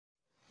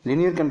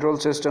Linear Control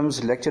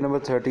Systems, lecture number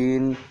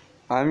 13.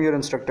 I am your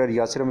instructor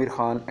Yasir Amir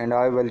Khan and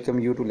I welcome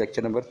you to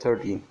lecture number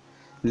 13.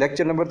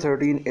 Lecture number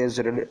 13 is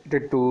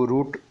related to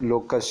root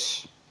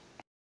locus.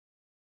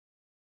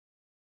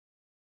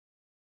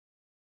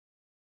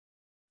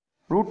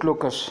 Root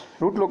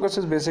locus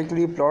is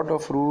basically a plot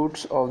of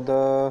roots of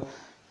the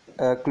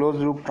closed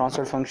loop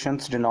transfer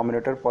function's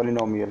denominator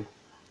polynomial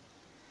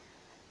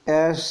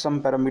as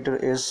some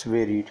parameter is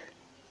varied.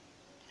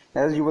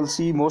 As you will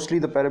see, mostly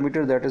the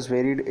parameter that is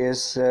varied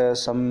is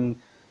some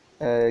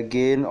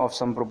gain of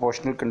some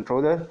proportional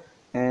controller,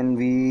 and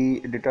we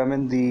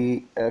determine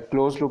the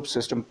closed loop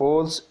system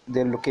poles,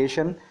 their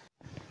location.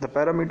 The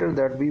parameter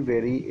that we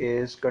vary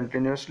is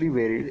continuously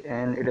varied,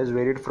 and it is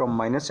varied from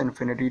minus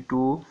infinity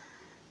to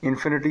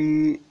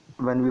infinity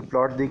when we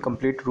plot the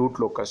complete root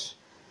locus.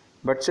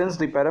 But since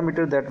the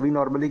parameter that we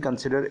normally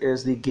consider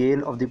is the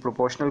gain of the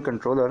proportional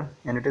controller,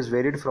 and it is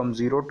varied from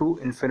 0 to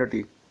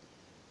infinity,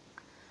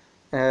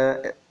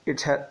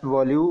 its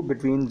value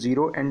between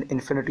 0 and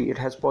infinity, it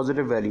has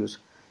positive values.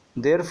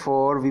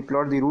 Therefore we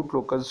plot the root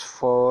locus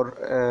for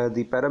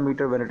the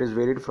parameter when it is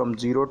varied from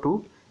 0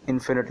 to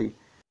infinity.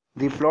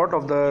 The plot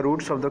of the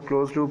roots of the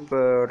closed loop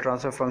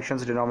transfer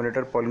function's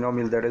denominator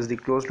polynomial, that is the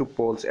closed loop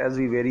poles, as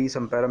we vary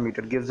some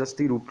parameter, gives us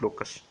the root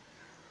locus.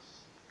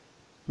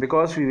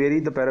 Because we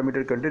vary the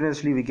parameter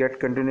continuously, we get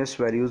continuous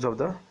values of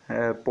the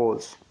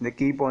poles. They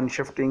keep on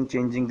shifting,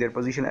 changing their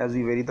position as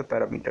we vary the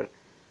parameter.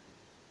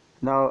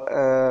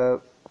 Now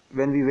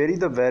when we vary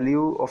the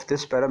value of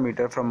this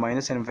parameter from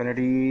minus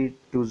infinity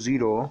to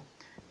 0,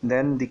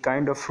 then the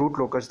kind of root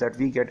locus that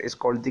we get is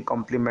called the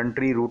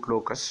complementary root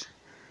locus.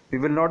 We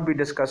will not be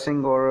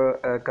discussing or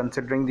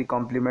considering the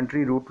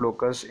complementary root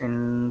locus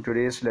in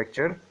today's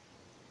lecture.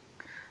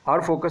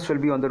 Our focus will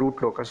be on the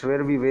root locus,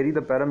 where we vary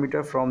the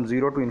parameter from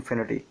 0 to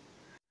infinity.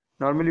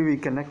 Normally we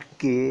connect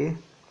K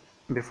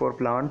before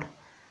plant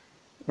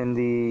in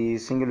the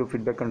single loop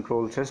feedback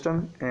control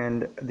system,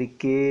 and the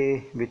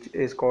K, which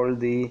is called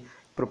the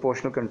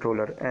proportional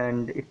controller,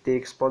 and it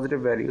takes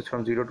positive values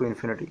from 0 to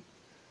infinity.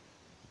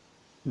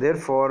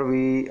 Therefore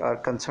we are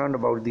concerned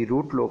about the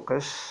root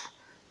locus,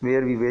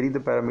 where we vary the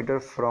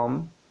parameter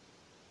from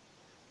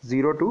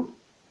 0 to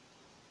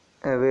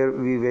where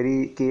we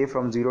vary K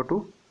from 0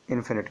 to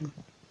infinity.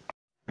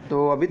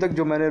 तो अभी तक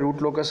जो मैंने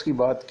root locus की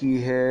बात की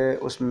है,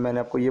 उसमें मैंने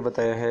आपको ये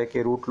बताया है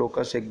कि रूट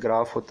लोकस एक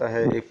ग्राफ होता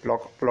है, एक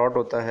प्लॉट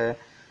होता है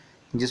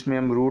जिसमें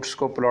हम रूट्स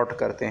को प्लॉट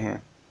करते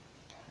हैं.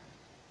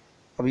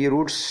 अब ये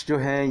रूट्स जो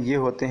हैं ये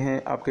होते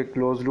हैं आपके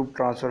क्लोज लूप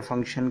ट्रांसफ़र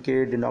फंक्शन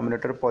के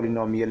डिनोमिनेटर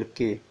पॉलिनोमियल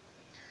के.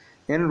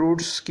 इन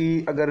रूट्स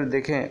की अगर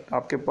देखें,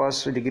 आपके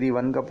पास डिग्री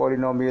 1 का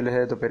पॉलिनोमियल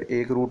है तो फिर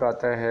एक रूट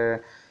आता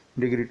है,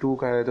 डिग्री 2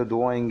 का है तो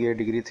 2 आएंगे,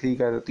 डिग्री 3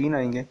 का है तो 3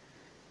 आएंगे.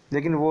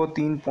 लेकिन वो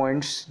 3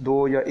 पॉइंट्स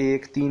 2 या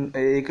 1 3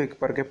 एक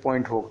पर के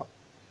पॉइंट होगा.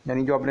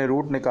 यानी जो आपने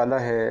रूट निकाला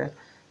है,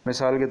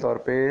 मिसाल के तौर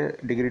पे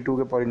डिग्री 2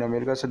 के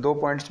पॉलिनोमियल का, से 2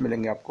 पॉइंट्स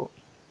मिलेंगे आपको.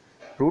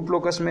 रूट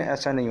लोकस में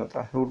ऐसा नहीं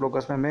होता. रूट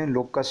लोकस में हमें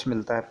लोकस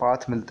मिलता है,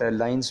 पाथ मिलता है,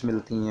 लाइंस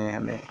मिलती हैं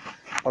हमें.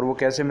 और वो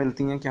कैसे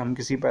मिलती हैं कि हम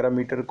किसी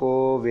पैरामीटर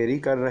को वेरी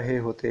कर रहे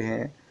होते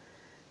हैं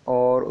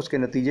और उसके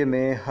नतीजे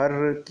में हर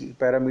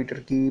पैरामीटर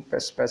की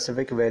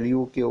स्पेसिफिक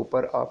वैल्यू के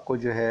ऊपर आपको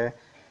जो है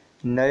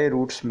नए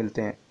रूट्स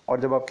मिलते हैं. और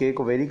जब आप के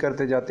को वेरी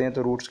करते जाते हैं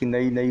तो रूट्स की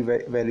नई नई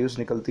वैल्यूज़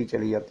निकलती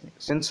चली जाती हैं.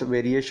 सिंस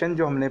वेरिएशन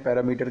जो हमने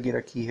पैरामीटर की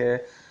रखी है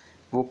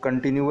वो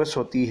कंटिन्यूस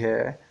होती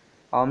है,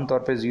 आमतौर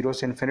पे 0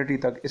 से इन्फिनिटी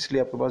तक,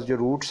 इसलिए आपके पास जो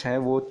रूट्स हैं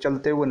वो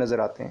चलते हुए नज़र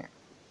आते हैं.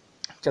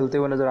 चलते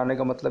हुए नज़र आने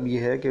का मतलब ये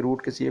है कि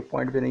रूट किसी एक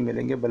पॉइंट पे नहीं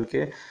मिलेंगे, बल्कि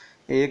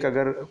एक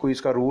अगर कोई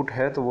इसका रूट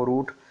है तो वो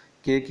रूट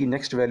के की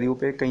नेक्स्ट वैल्यू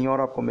पे कहीं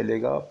और आपको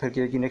मिलेगा, फिर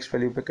के की नेक्स्ट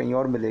वैल्यू पे कहीं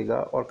और मिलेगा,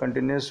 और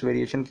कंटिन्यूस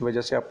वेरिएशन की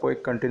वजह से आपको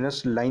एक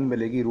कंटिन्यूस लाइन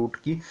मिलेगी रूट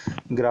की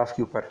ग्राफ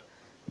के ऊपर.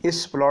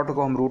 इस प्लॉट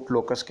को हम रूट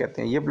लोकस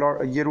कहते हैं.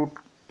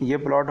 ये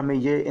प्लॉट हमें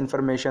ये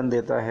इन्फॉर्मेशन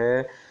देता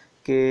है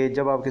कि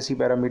जब आप किसी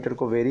पैरामीटर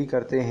को वेरी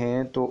करते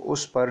हैं तो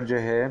उस पर जो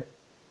है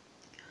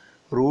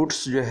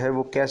रूट्स जो है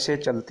वो कैसे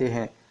चलते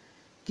हैं,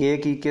 के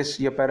की किस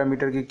या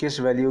पैरामीटर की किस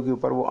वैल्यू के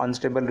ऊपर वो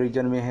अनस्टेबल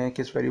रीजन में है,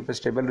 किस वैल्यू पे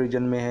स्टेबल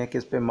रीजन में है,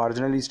 किस पे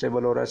मार्जिनली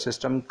स्टेबल हो रहा है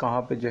सिस्टम,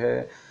 कहाँ पे जो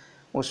है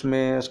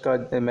उसमें उसका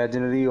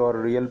इमेजिनरी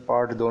और रियल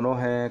पार्ट दोनों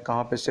हैं,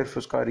 कहाँ पे सिर्फ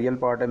उसका रियल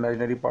पार्ट है,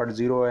 इमेजिनरी पार्ट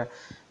ज़ीरो है,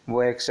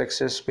 वो एक्स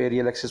एक्सिस पे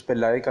रियल एक्सिस पे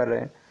लाई कर रहे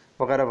हैं,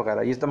 वगैरह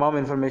वगैरह. ये तमाम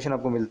इन्फॉर्मेशन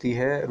आपको मिलती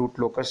है रूट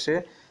लोकस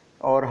से.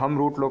 और हम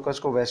रूट लोकस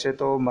को वैसे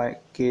तो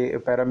के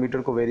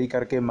पैरामीटर को वेरी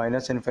करके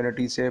माइनस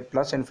इन्फिनिटी से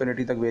प्लस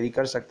इन्फिनिटी तक वेरी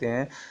कर सकते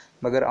हैं,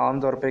 मगर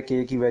आमतौर पे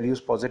के की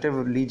वैल्यूज़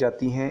पॉजिटिव ली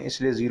जाती हैं,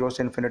 इसलिए 0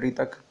 से इन्फिनिटी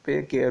तक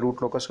पे के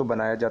रूट लोकस को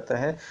बनाया जाता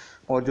है.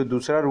 और जो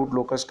दूसरा रूट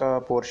लोकस का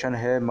पोर्शन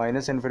है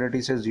माइनस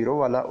इन्फिनिटी से 0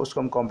 वाला,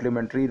 उसको हम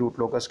कॉम्प्लीमेंट्री रूट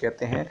लोकस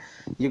कहते हैं.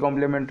 ये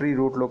कॉम्प्लीमेंट्री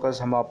रूट लोकस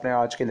हम अपने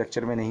आज के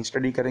लेक्चर में नहीं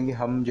स्टडी करेंगे.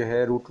 हम जो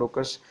है रूट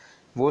लोकस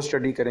वो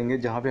स्टडी करेंगे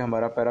जहाँ पे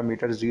हमारा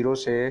पैरामीटर 0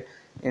 से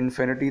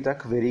इन्फिनिटी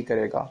तक वेरी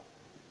करेगा.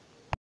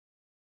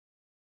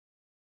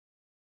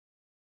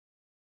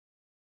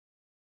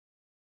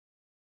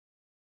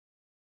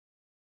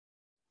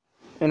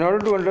 In order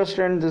to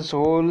understand this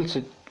whole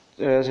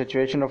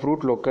situation of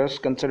root locus,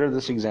 consider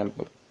this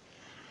example.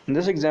 In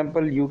this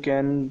example, you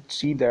can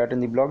see that in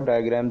the block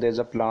diagram there is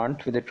a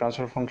plant with a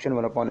transfer function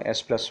 1 upon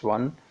s plus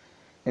 1.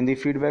 In the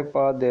feedback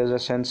path there is a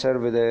sensor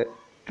with a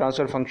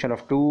transfer function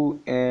of 2,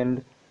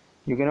 and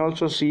you can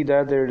also see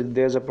that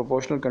there's a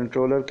proportional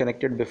controller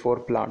connected before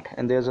plant,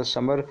 and there's a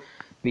summer.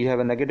 We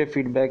have a negative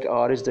feedback.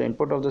 R is the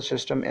input of the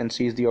system and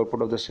C is the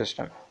output of the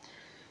system.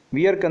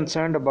 We are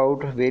concerned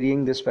about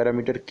varying this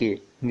parameter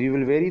k. We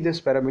will vary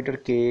this parameter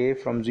k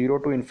from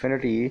 0 to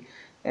infinity,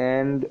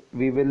 and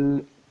we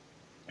will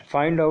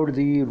find out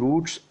the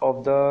roots of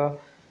the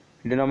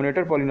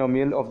denominator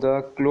polynomial of the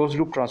closed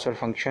loop transfer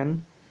function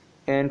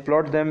and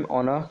plot them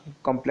on a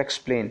complex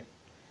plane.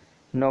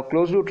 Now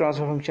closed loop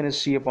transfer function is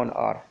C upon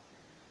R,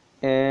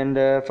 and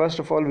first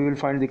of all we will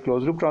find the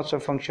closed loop transfer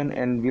function,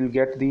 and we'll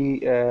get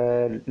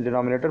the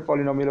denominator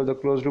polynomial of the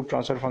closed loop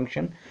transfer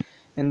function,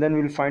 and then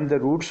we'll find the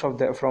roots of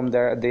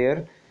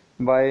there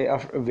by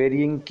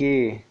varying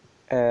k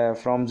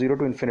from 0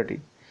 to infinity,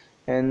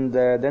 and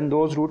then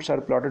those roots are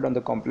plotted on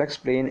the complex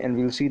plane, and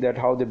we'll see that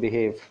how they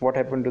behave, what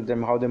happened to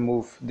them, how they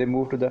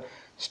move to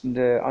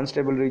the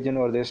unstable region,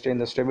 or they stay in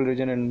the stable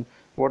region, and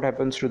what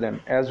happens to them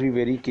as we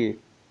vary k.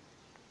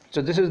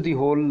 So this is the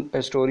whole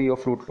story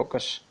of root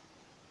locus.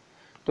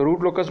 तो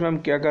root locus में हम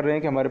क्या कर रहे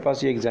हैं कि हमारे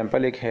पास ये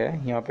एग्जांपल एक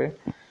है यहाँ पे,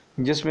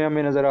 जिसमें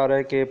हमें नज़र आ रहा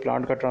है कि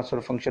प्लांट का transfer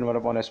function 1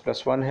 upon S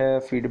plus 1 है,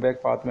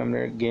 फीडबैक पाथ में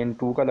हमने गेन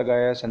 2 का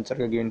लगाया है, सेंसर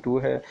का गेन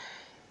 2 है,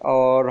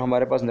 और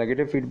हमारे पास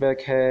नेगेटिव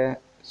फीडबैक है,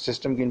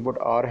 सिस्टम की इनपुट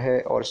आर है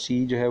और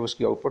सी जो है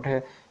उसकी आउटपुट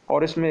है,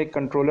 और इसमें एक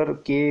कंट्रोलर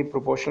के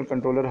प्रोपोर्शनल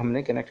कंट्रोलर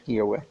हमने कनेक्ट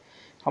किया हुआ है.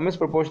 हम इस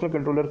प्रोपोर्शनल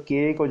कंट्रोलर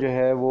के को जो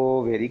है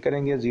वो वेरी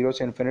करेंगे 0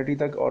 से इन्फिनिटी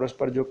तक, और उस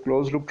पर जो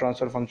क्लोज लूप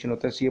ट्रांसफ़र फंक्शन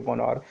होता है सी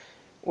अपॉन आर,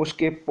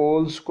 उसके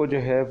पोल्स को जो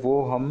है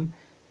वो हम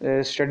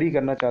स्टडी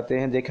करना चाहते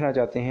हैं, देखना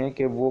चाहते हैं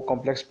कि वो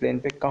कॉम्प्लेक्स प्लेन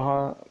पे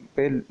कहाँ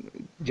पे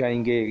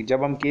जाएंगे.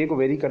 जब हम के को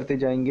वेरी करते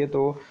जाएंगे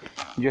तो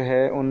जो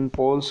है उन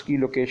पोल्स की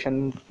लोकेशन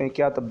में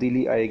क्या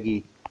तब्दीली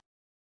आएगी.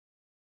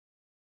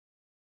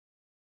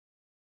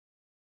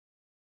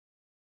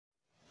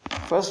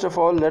 First of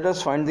all, let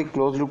us find the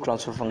closed loop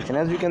transfer function.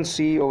 As you can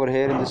see over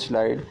here in this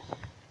slide,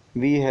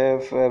 we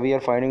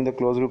are finding the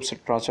closed loop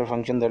transfer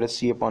function, that is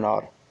C upon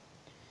R.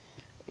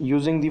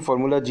 Using the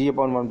formula g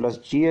upon 1 plus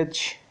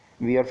gh,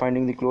 we are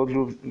finding the closed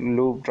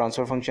loop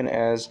transfer function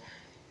as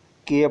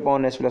k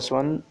upon s plus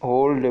 1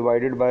 whole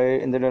divided by,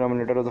 in the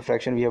denominator of the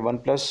fraction we have 1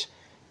 plus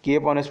k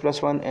upon s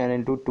plus 1 and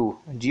into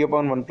 2 g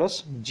upon 1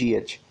 plus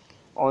gh.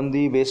 On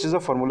the basis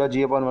of formula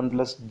g upon 1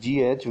 plus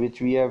gh, which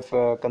we have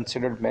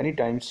considered many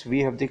times, we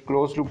have the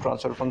closed loop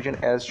transfer function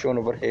as shown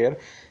over here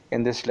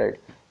in this slide.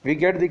 We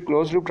get the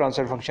closed loop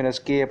transfer function as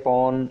k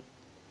upon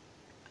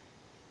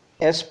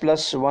s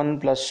plus 1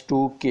 plus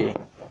 2k.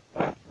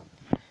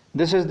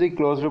 This is the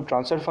closed loop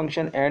transfer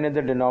function, and in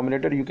the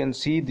denominator you can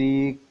see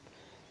the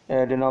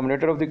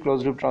denominator of the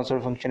closed loop transfer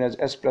function as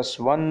s plus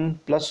 1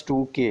 plus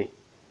 2k.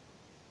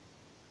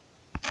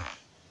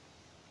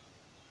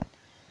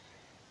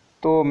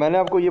 तो मैंने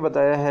आपको ये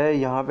बताया है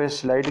यहाँ पे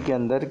slide के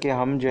अंदर कि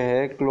हम जो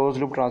है क्लोज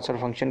लूप ट्रांसफ़र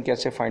फंक्शन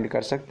कैसे फाइंड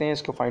कर सकते हैं.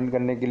 इसको फाइंड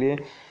करने के लिए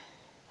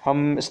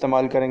हम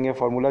इस्तेमाल करेंगे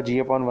फार्मूला जी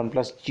अपॉन 1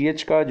 प्लस जी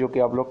एच का, जो कि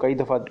आप लोग कई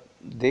दफ़ा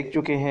देख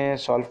चुके हैं,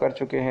 सॉल्व कर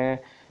चुके हैं.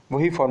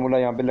 वही फार्मूला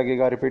यहाँ पे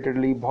लगेगा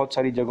रिपीटेडली, बहुत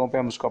सारी जगहों पे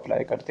हम उसको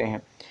अप्लाई करते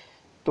हैं.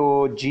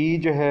 तो जी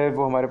जो है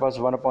वो हमारे पास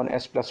 1 अपॉन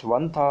एस प्लस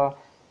 1 था,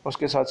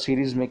 उसके साथ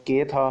सीरीज़ में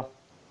के था,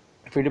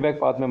 फीडबैक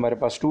पाथ में हमारे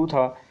पास 2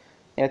 था,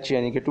 एच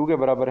यानी कि 2 के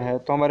बराबर है.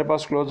 तो हमारे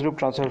पास क्लोज लूप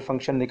ट्रांसफ़र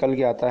फंक्शन निकल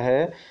के आता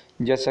है,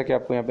 जैसा कि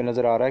आपको यहाँ पे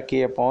नज़र आ रहा है,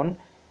 के upon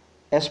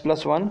S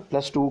plus 1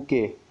 plus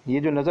 2k. ये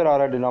जो नज़र आ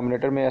रहा है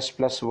डिनोमिनेटर में एस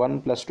प्लस 1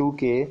 प्लस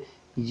 2k,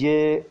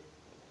 ये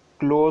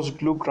क्लोज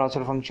लूप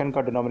ट्रांसफ़र फंक्शन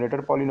का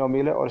डिनोमिनेटर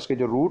पॉलिनोमियल है, और इसके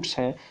जो रूट्स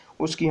हैं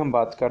उसकी हम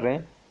बात कर रहे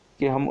हैं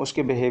कि हम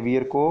उसके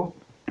बिहेवियर को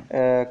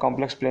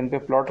कॉम्प्लेक्स प्लेन पे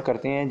प्लॉट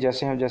करते हैं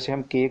जैसे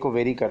हम के को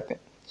वेरी करते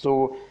हैं. So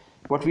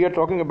what we are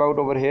talking about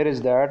over here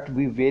is that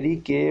we very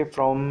के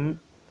from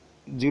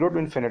 0 to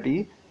infinity,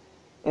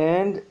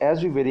 and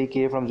as we vary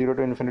k from 0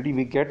 to infinity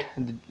we get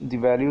the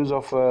values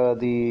of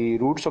the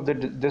roots of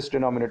this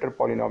denominator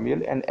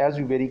polynomial, and as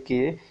we vary k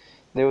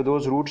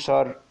those roots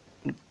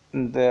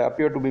they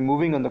appear to be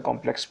moving on the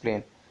complex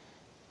plane,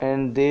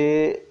 and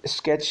they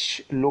sketch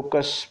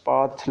locus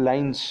path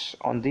lines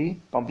on the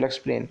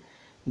complex plane.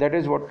 That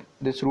is what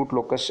this root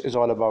locus is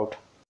all about.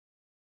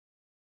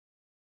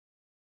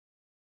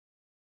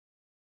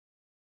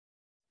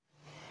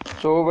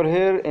 So over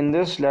here in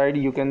this slide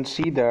you can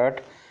see that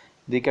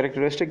the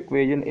characteristic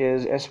equation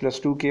is s plus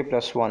 2k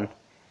plus 1,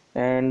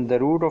 and the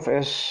root of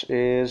s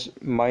is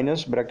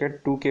minus bracket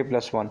 2k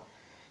plus 1.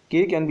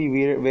 K can be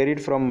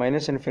varied from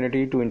minus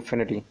infinity to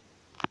infinity,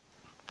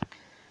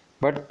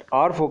 but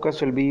our focus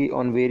will be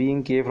on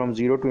varying k from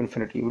 0 to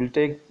infinity. We will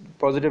take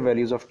positive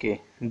values of k.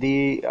 The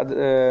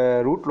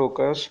root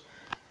locus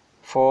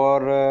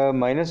for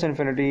minus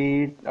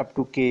infinity up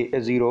to k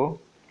is 0,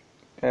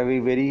 we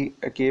vary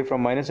k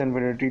from minus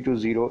infinity to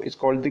 0, is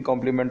called the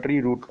complementary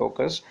root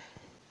locus.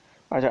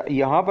 अच्छा,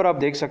 यहाँ पर आप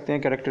देख सकते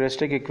हैं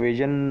characteristic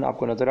equation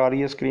आपको नज़र आ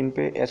रही है स्क्रीन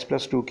पे, s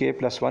प्लस 2k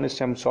प्लस 1.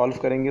 इससे हम सॉल्व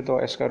करेंगे तो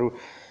s का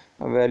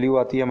वैल्यू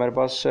आती है हमारे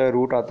पास,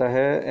 रूट आता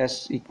है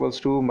S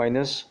equals to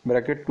minus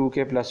bracket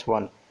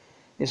 2k+1।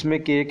 इसमें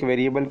के एक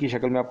वेरिएबल की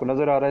शक्ल में आपको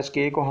नज़र आ रहा है। इस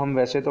के को हम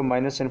वैसे तो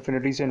माइनस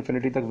इन्फिनिटी से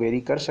इन्फिनिटी तक वेरी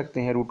कर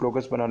सकते हैं रूट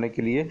लोकस बनाने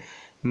के लिए,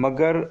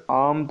 मगर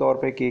आम तौर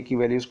पे के की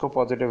वैल्यूज़ को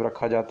पॉजिटिव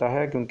रखा जाता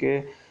है, क्योंकि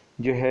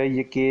जो है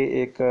ये के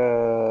एक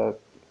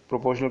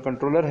प्रोपोर्शनल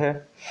कंट्रोलर है।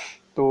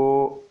 तो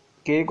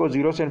के को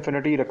ज़ीरो से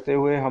इन्फिनिटी रखते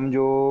हुए हम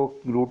जो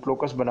रूट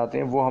लोकस बनाते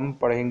हैं वो हम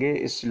पढ़ेंगे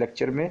इस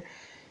लेक्चर में।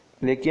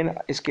 लेकिन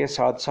इसके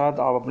साथ साथ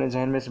आप अपने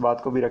जहन में इस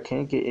बात को भी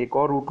रखें कि एक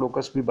और रूट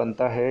लोकस भी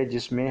बनता है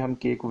जिसमें हम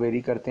के को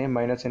वेरी करते हैं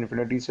माइनस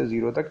इन्फिनिटी से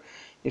ज़ीरो तक।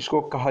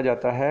 इसको कहा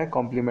जाता है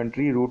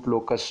complementary root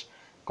locus.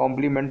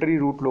 Complementary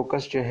root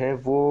locus जो है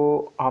वो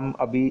हम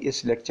अभी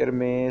इस लेक्चर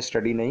में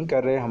स्टडी नहीं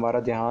कर रहे। हमारा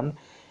ध्यान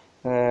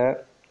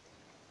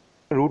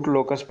रूट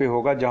लोकस पे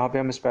होगा जहाँ पे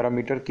हम इस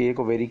पैरामीटर के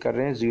को वेरी कर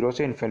रहे हैं ज़ीरो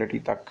से इन्फिनिटी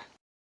तक।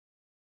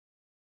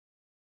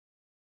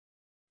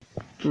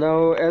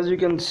 Now as you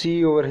can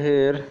see over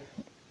here,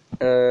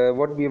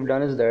 what we have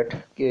done is that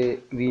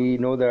we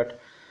know that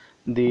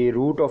the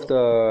root of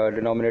the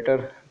denominator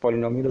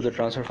polynomial of the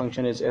transfer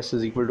function is s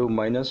is equal to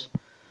minus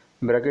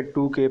bracket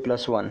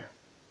 2k+1.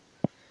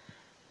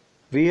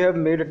 We have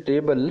made a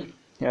table,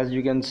 as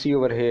you can see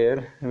over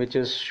here, which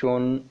is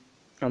shown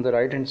on the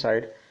right hand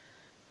side,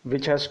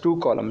 which has two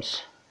columns.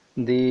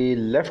 The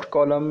left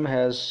column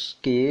has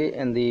k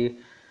and the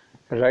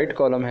right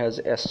column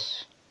has s.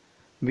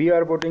 We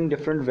are putting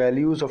different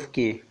values of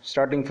k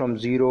starting from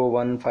 0,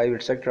 1, 5,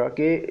 etc.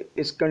 K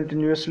is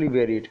continuously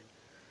varied.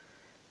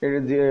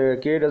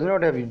 K does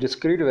not have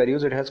discrete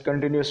values, it has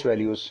continuous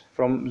values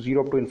from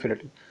 0 up to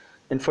infinity.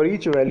 And for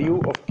each value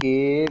of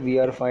k we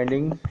are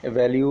finding a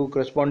value,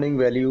 corresponding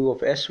value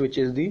of s, which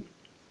is the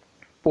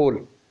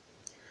pole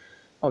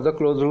of the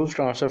closed loop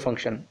transfer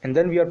function, and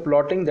then we are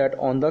plotting that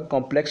on the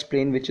complex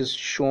plane, which is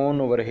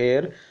shown over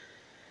here.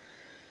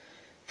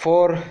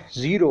 For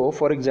 0,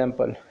 for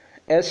example,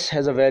 s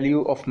has a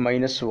value of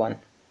 -1.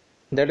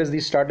 That is the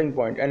starting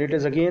point, and it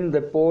is again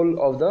the pole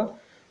of the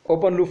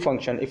open loop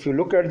function. If you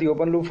look at the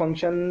open loop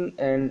function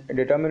and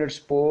determine its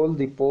pole,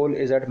 the pole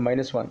is at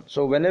 -1.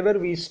 So whenever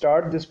we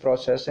start this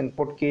process and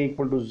put k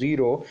equal to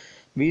 0,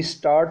 we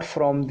start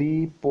from the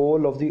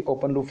pole of the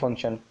open loop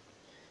function.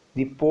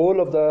 The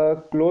pole of the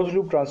closed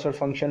loop transfer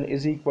function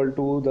is equal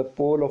to the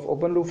pole of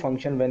open loop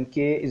function when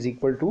k is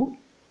equal to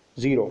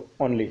 0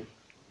 only.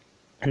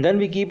 And then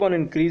we keep on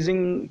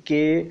increasing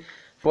k.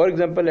 For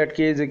example, at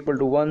k is equal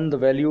to 1, the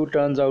value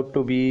turns out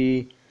to be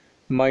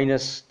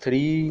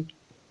 -3,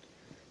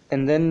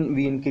 and then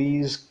we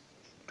increase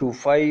to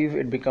 5,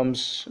 it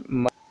becomes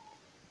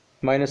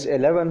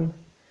 -11,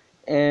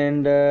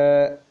 and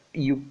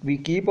we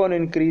keep on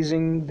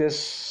increasing this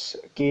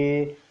k,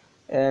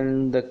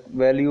 and the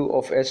value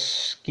of s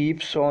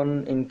keeps on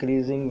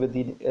increasing with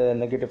the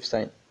negative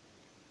sign.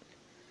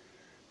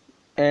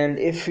 And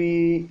if we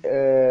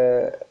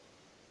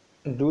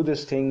do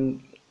this thing,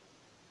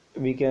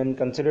 we can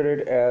consider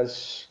it as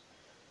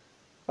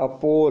a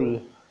pole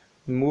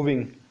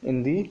moving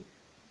in the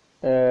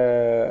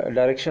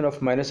direction of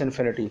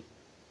 -infinity.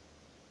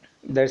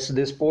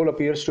 This pole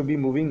appears to be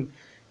moving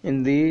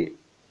in the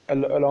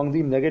along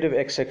the negative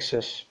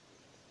x-axis.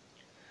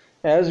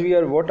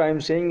 What I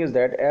am saying is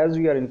that as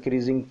we are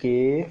increasing k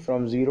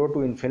from 0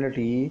 to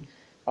infinity,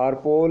 our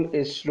pole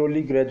is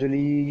slowly,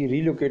 gradually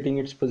relocating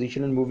its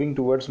position and moving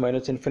towards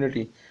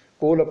 -infinity.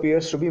 Pole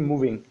appears to be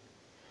moving,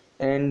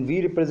 and we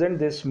represent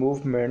this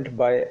movement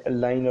by a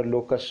line or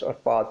locus or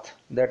path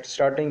that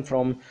starting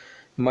from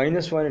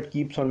 -1, it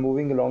keeps on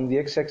moving along the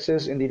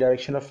x-axis in the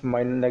direction of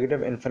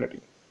negative infinity.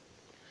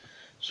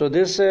 So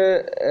this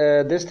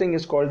thing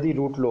is called the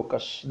root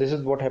locus. This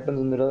is what happens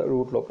in the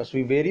root locus.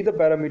 We vary the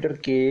parameter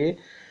k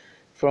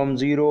from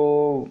 0,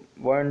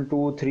 1,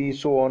 2, 3,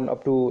 so on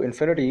up to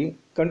infinity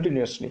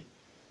continuously,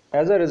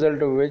 as a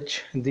result of which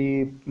the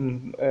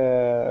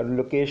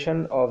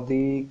location of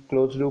the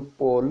closed loop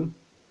pole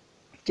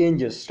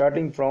changes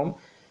starting from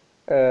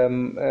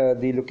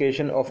the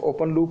location of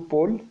open loop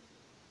pole.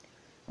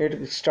 It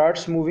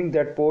starts moving,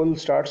 that pole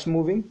starts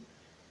moving.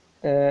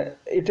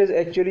 It is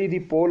actually the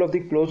pole of the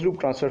closed loop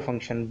transfer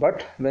function,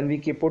 but when we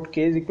put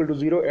k is equal to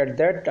 0, at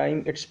that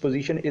time its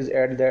position is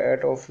at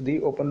that of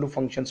the open loop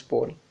function's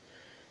pole.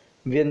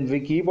 When we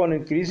keep on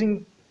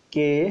increasing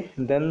k,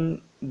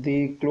 then the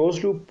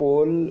closed loop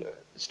pole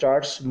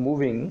starts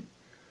moving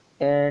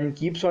and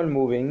keeps on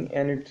moving,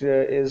 and it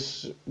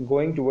is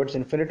going towards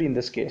infinity in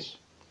this case.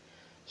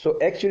 So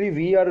actually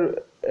we are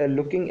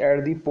looking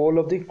at the pole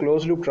of the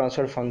closed loop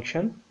transfer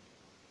function,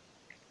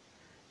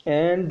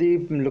 and the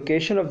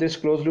location of this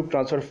closed loop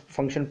transfer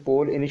function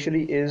pole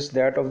initially is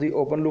that of the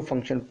open loop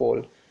function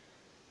pole,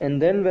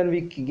 and then when we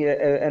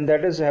and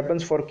that is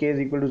happens for k is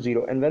equal to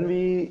 0, and when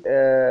we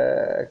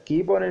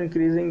keep on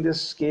increasing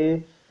this k,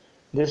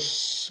 this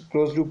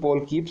closed loop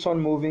pole keeps on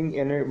moving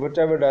in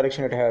whatever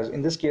direction it has.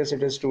 In this case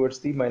it is towards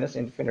the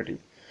 -infinity.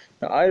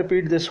 Now I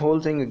repeat this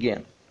whole thing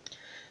again.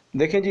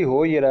 देखें जी,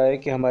 हो ये रहा है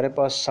कि हमारे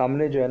पास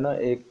सामने जो है ना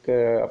एक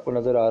आपको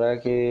नज़र आ रहा है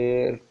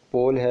कि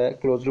पोल है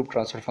क्लोज लूप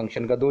ट्रांसफर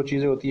फंक्शन का। दो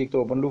चीज़ें होती है, एक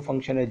तो ओपन लूप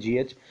फंक्शन है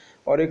GH,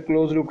 और एक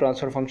क्लोज लूप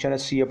ट्रांसफ़र फंक्शन है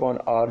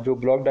C/R, जो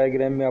ब्लॉक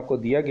डायग्राम में आपको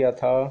दिया गया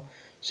था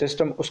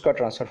सिस्टम, उसका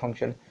ट्रांसफ़र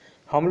फंक्शन।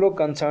 हम लोग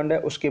कंसर्न है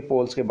उसके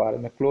पोल्स के बारे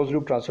में, क्लोज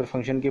लूप ट्रांसफ़र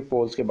फंक्शन के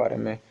पोल्स के बारे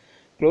में।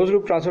 क्लोज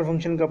लूप ट्रांसफ़र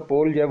फंक्शन का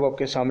पोल जो है वो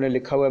आपके सामने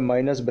लिखा हुआ है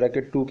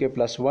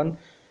 -(2k+1),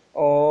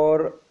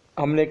 और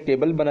हमने एक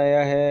टेबल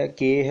बनाया है,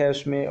 k है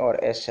उसमें और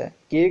s है।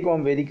 k को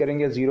हम वेरी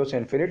करेंगे 0 से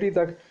इन्फिनिटी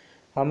तक,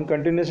 हम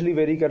कंटिन्यूसली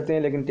वेरी करते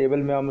हैं, लेकिन टेबल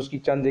में हम उसकी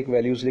चंद एक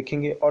वैल्यूज़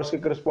लिखेंगे और उसके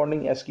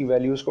करस्पॉन्डिंग s की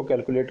वैल्यूज़ को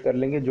कैलकुलेट कर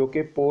लेंगे, जो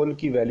कि पोल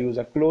की वैल्यूज़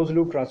है, क्लोज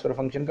लूप ट्रांसफ़र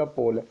फंक्शन का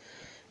पोल है।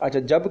 अच्छा,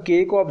 जब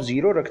k को आप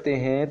 0 रखते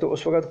हैं तो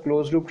उस वक्त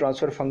क्लोज लूप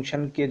ट्रांसफ़र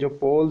फंक्शन के जो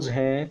पोल्स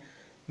हैं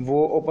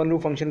वो ओपन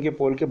लूप फंक्शन के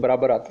पोल के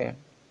बराबर आते हैं।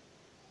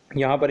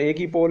 यहाँ पर एक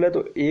ही पोल है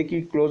तो एक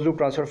ही क्लोज लूप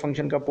ट्रांसफ़र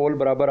फंक्शन का पोल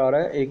बराबर आ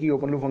रहा है एक ही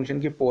ओपन लूप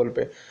फंक्शन के पोल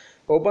पे।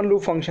 ओपन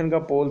लूप फंक्शन का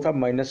पोल था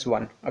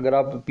 -1, अगर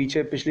आप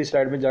पीछे पिछली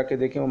स्लाइड में जाके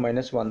देखें वो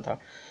 -1 था।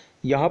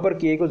 यहाँ पर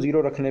k को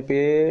 0 रखने पे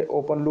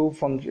open loop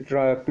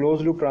function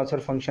close loop transfer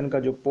function का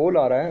जो पोल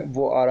आ रहा है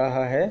वो आ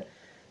रहा है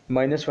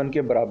 -1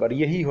 के बराबर।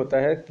 यही होता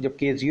है जब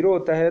k 0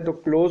 होता है तो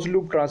क्लोज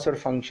लूप ट्रांसफ़र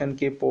फंक्शन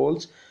के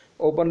पोल्स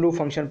ओपन लूप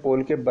फंक्शन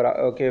पोल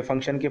के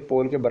फंक्शन के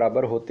पोल के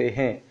बराबर होते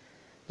हैं।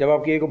 जब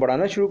आप k को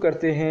बढ़ाना शुरू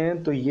करते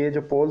हैं तो ये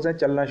जो पोल्स हैं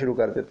चलना शुरू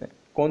कर देते हैं।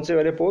 कौन से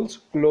वाले poles?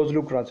 Close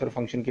loop transfer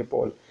function के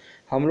पोल।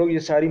 हम लोग ये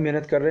सारी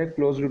मेहनत कर रहे हैं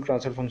क्लोज लूप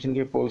ट्रांसफ़र फंक्शन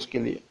के पोल्स के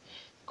लिए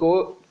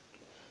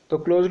तो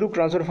क्लोज लूप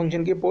ट्रांसफ़र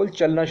फंक्शन के पोल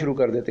चलना शुरू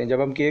कर देते हैं।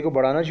 जब हम k को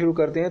बढ़ाना शुरू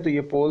करते हैं तो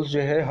ये पोल्स जो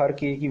है हर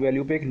k की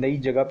वैल्यू पे एक नई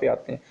जगह पे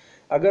आते हैं।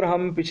 अगर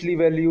हम पिछली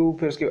वैल्यू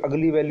फिर उसकी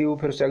अगली वैल्यू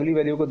फिर उससे अगली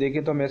वैल्यू को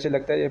देखें तो हमें ऐसे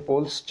लगता है ये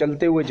पोल्स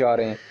चलते हुए जा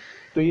रहे हैं।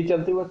 तो ये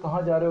चलते हुए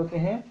कहाँ जा रहे होते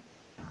हैं?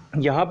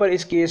 यहाँ पर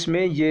इस केस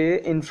में ये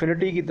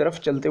इन्फिनिटी की तरफ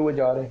चलते हुए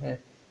जा रहे हैं।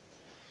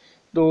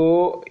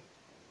 तो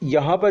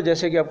यहाँ पर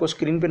जैसे कि आपको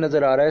स्क्रीन पे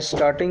नज़र आ रहा है,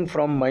 स्टार्टिंग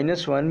फ्रॉम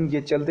 -1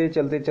 ये चलते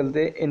चलते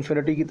चलते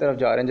इन्फिनिटी की तरफ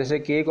जा रहे हैं। जैसे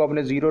k को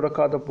आपने 0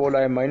 रखा तो पोल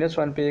आया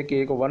 -1 पे,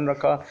 k को 1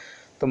 रखा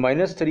तो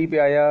 -3 पे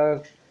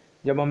आया,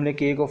 जब हमने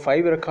k को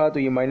 5 रखा तो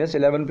ये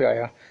 -11 पे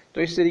आया।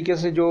 तो इस तरीके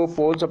से जो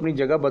पोल्स अपनी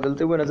जगह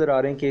बदलते हुए नज़र आ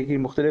रहे हैं k की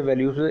मुख्तलिफ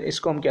वैल्यूज़ से,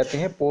 इसको हम कहते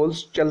हैं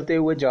पोल्स चलते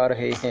हुए जा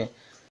रहे हैं।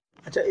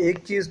 अच्छा, एक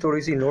चीज़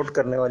थोड़ी सी नोट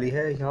करने वाली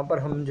है, यहाँ पर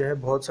हम जो है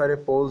बहुत सारे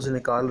पोल्स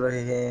निकाल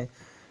रहे हैं,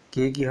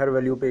 k की हर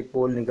वैल्यू पे एक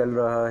पोल निकल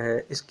रहा है।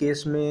 इस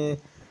केस में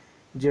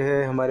जो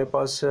है हमारे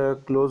पास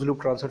क्लोज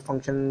लूप ट्रांसफ़र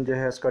फंक्शन जो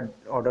है इसका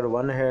ऑर्डर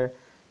 1 है,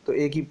 तो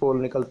एक ही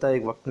पोल निकलता है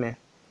एक वक्त में।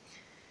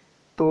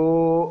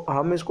 तो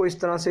हम इसको इस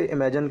तरह से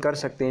इमेजिन कर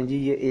सकते हैं जी,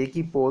 ये एक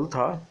ही पोल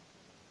था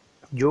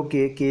जो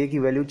k की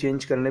वैल्यू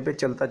चेंज करने पे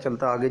चलता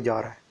चलता आगे जा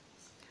रहा है।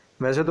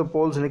 वैसे तो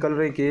पोल्स निकल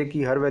रहे हैं, k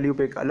की हर वैल्यू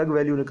पे एक अलग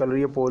वैल्यू निकल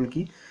रही है पोल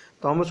की,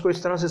 तो हम उसको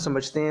इस तरह से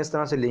समझते हैं, इस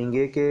तरह से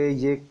लेंगे कि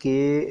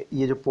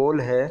ये जो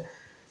पोल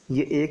है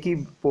ये एक ही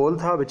पोल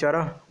था बेचारा,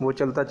 वो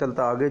चलता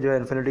चलता आगे जो है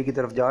इन्फिनिटी की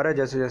तरफ जा रहा है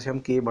जैसे जैसे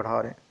हम k बढ़ा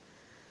रहे हैं।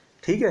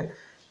 ठीक है।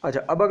 अच्छा,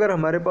 अब अगर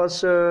हमारे पास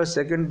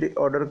सेकंड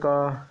ऑर्डर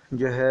का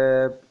जो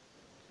है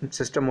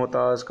सिस्टम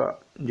होता, इसका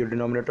जो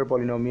डिनोमिनेटर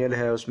पॉलिनोमियल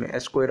है उसमें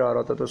s² आ रहा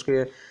होता, तो उसके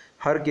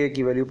हर k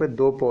की वैल्यू पे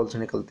दो पोल्स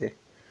निकलते,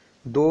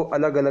 दो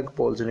अलग अलग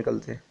पोल्स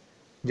निकलते।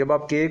 जब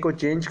आप k को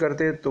चेंज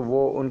करते तो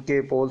वो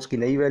उनके पोल्स की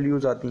नई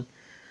वैल्यूज़ आती।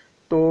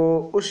 तो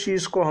उस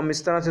चीज़ को हम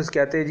इस तरह से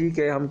कहते हैं जी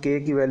कि हम k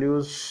की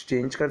वैल्यूज़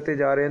चेंज करते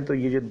जा रहे हैं, तो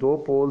ये जो दो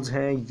पोल्स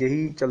हैं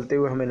यही चलते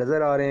हुए हमें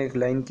नज़र आ रहे हैं, एक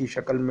लाइन की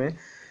शक्ल में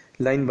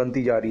लाइन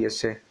बनती जा रही है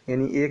इससे,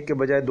 यानी एक के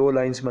बजाय दो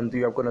लाइंस बनती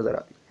हुई आपको नज़र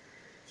आती है।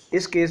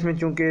 इस केस में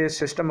चूँकि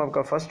सिस्टम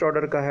आपका फर्स्ट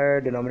ऑर्डर का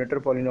है, डिनोमिनेटर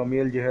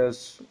पॉलिनोमियल जो है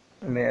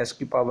उसमें s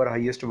की पावर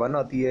हाईएस्ट 1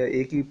 आती है,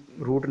 एक ही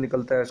रूट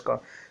निकलता है इसका,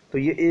 तो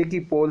ये एक ही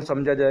पोल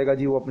समझा जाएगा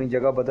जी, वो अपनी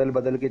जगह बदल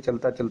बदल के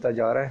चलता चलता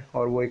जा रहा है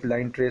और वो एक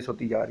लाइन ट्रेस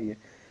होती जा रही है।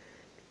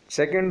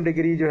 सेकंड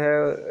डिग्री जो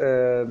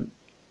है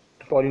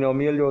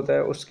पॉलिनोमियल जो होता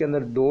है उसके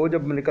अंदर दो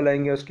जब निकल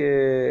आएंगे उसके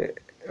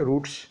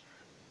रूट्स,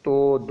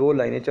 तो दो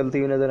लाइनें चलती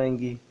हुई नज़र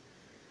आएंगी।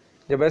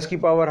 जब s की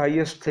पावर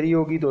हाईएस्ट 3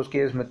 होगी तो उस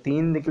केस में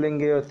 3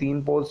 निकलेंगे और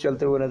 3 पोल्स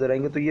चलते हुए नज़र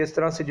आएंगे। तो ये इस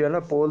तरह से जो है ना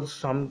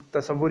पोल्स, हम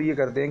तसव्वुर ये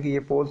करते हैं कि ये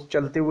पोल्स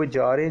चलते हुए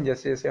जा रहे हैं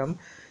जैसे जैसे हम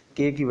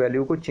k की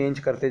वैल्यू को चेंज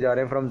करते जा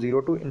रहे हैं from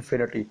 0 to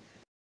infinity.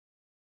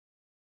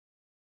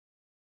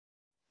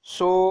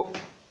 So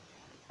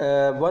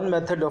one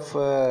method of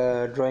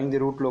drawing the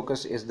root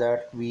locus is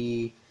that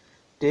we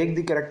take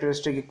the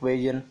characteristic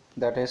equation,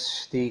 that is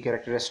the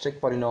characteristic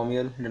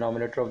polynomial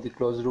denominator of the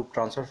closed loop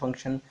transfer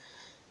function,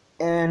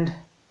 and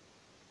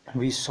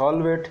we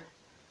solve it,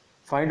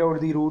 find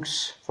out the roots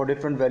for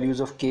different values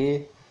of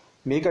k,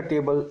 make a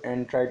table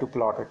and try to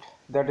plot it.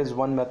 That is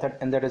one method,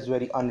 and that is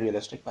very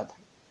unrealistic method.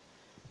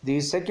 The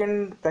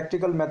second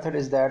practical method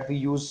is that we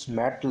use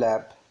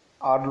MATLAB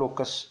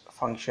RLocus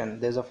function.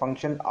 There's a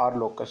function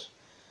RLocus,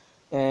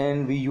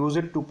 and we use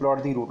it to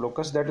plot the root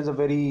locus. That is a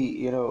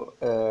very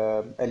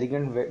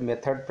elegant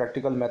method,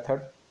 practical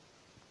method.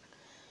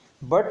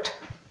 But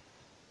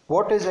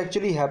what is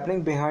actually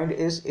happening behind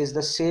is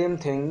the same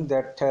thing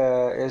that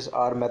is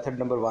our method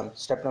number 1,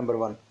 step number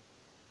 1.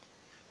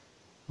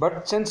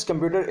 But since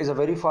computer is a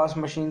very fast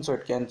machine, so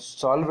it can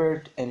solve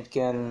it and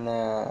can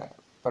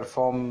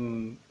perform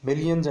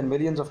millions and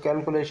millions of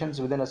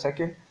calculations within a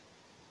second.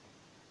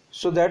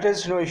 So that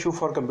is no issue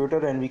for computer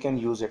and we can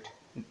use it.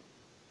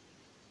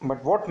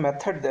 But what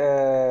method,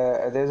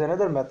 there's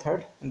another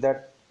method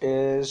that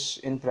is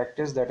in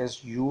practice, that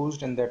is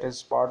used, and that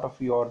is part of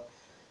your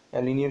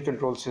linear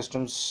control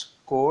systems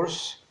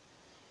course.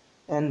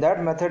 And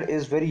that method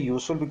is very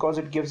useful because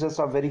it gives us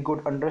a very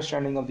good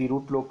understanding of the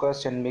root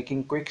locus and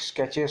making quick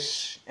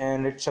sketches,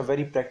 and it's a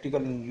very practical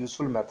and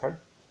useful method.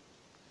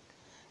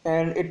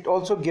 And it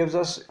also gives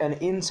us an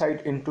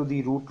insight into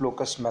the root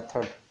locus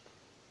method,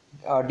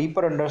 a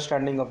deeper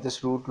understanding of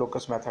this root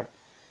locus method.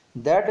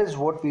 That is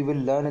what we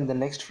will learn in the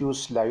next few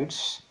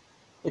slides.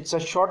 It's a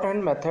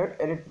shorthand method,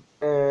 and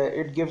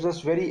it gives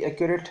us very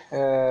accurate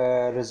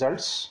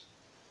results,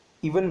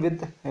 even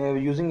with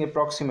using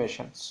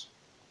approximations.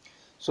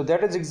 So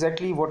that is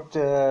exactly what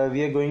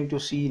we are going to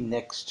see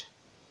next.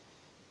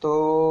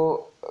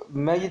 तो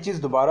मैं ये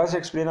चीज़ दोबारा से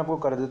explain आपको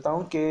कर देता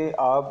हूँ कि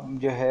आप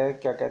जो है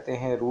क्या कहते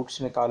हैं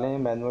रूट्स निकालें,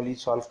 मैनुअली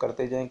सॉल्व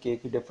करते जाएं, के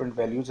की डिफरेंट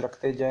वैल्यूज़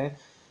रखते जाएं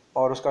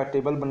और उसका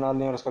टेबल बना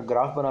लें और उसका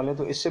ग्राफ बना लें,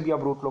 तो इससे भी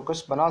आप रूट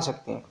लोकस बना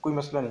सकते हैं, कोई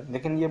मसला नहीं।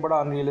 लेकिन ये बड़ा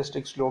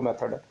अनरियलिस्टिक स्लो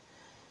मेथड है।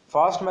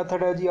 फास्ट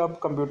मेथड है जी, आप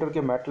कंप्यूटर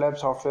के मैटलैब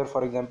सॉफ्टवेयर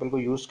फॉर एग्जांपल को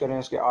यूज़ करें,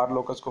 उसके आर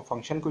लोकस को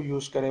फंक्शन को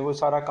यूज़ करें, वो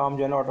सारा काम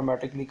जो है ना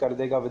ऑटोमेटिकली कर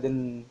देगा with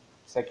in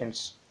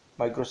seconds,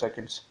 micro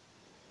seconds.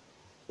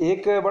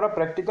 एक बड़ा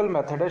प्रैक्टिकल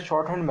मेथड है,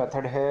 शॉर्ट हैंड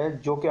मेथड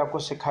है, जो कि आपको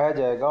सिखाया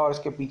जाएगा, और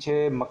इसके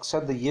पीछे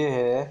मकसद ये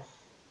है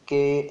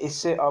कि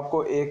इससे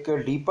आपको एक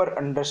डीपर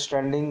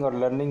अंडरस्टैंडिंग और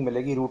लर्निंग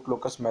मिलेगी रूट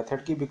लोकस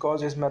मेथड की,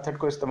 बिकॉज इस मेथड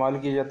को इस्तेमाल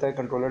किया जाता है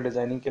कंट्रोलर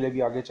डिज़ाइनिंग के लिए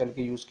भी, आगे चल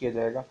के यूज़ किया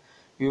जाएगा।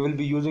 You will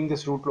be using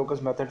this root locus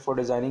method for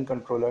designing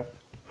controller.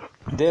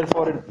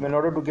 Therefore, in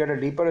order to get a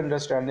deeper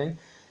understanding,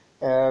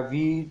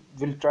 we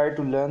will try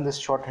to learn this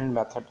shorthand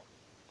method.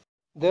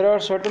 There are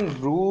certain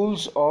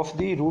rules of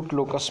the root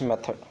locus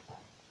method.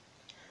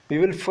 We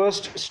will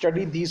first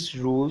study these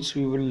rules,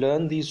 we will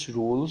learn these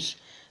rules,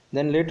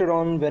 then later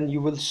on when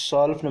you will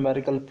solve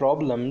numerical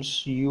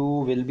problems, you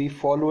will be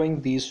following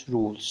these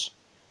rules.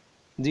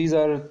 These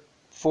are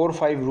 4 or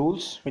 5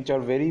 rules which are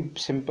very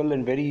simple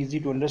and very easy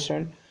to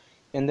understand,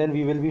 and then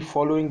we will be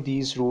following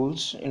these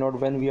rules in order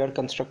when we are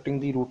constructing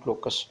the root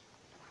locus.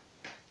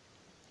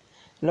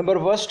 Number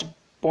first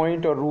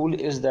point or rule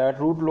is that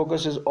root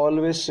locus is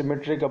always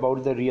symmetric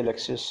about the real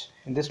axis.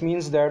 And this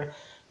means that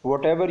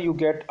whatever you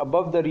get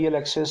above the real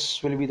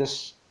axis will be the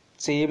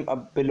same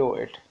below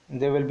it.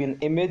 There will be an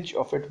image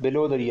of it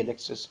below the real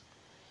axis.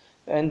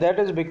 And that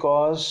is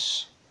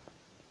because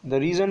the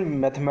reason,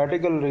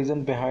 mathematical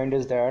reason behind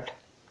is that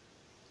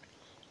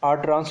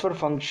our transfer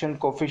function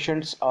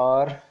coefficients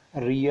are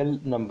real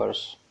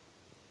numbers.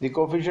 The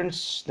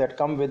coefficients that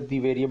come with the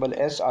variable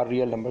s are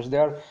real numbers. They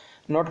are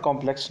not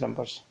complex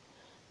numbers.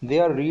 They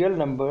are real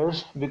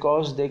numbers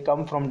because they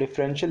come from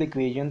differential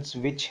equations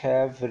which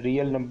have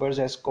real numbers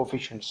as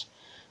coefficients.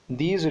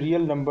 These real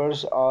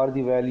numbers are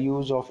the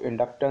values of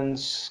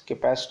inductance,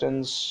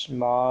 capacitance,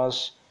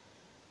 mass,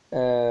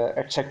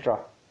 etc.,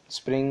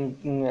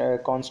 spring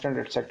constant,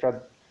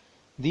 etc.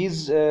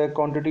 These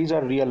quantities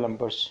are real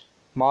numbers.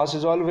 Mass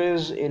is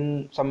always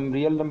in some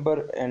real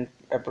number and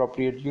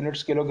appropriate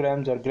units,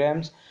 kilograms or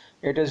grams.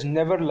 It is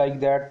never like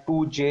that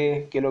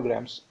 2j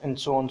kilograms and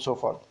so on and so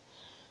forth.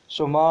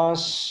 So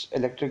mass,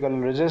 electrical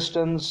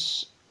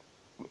resistance,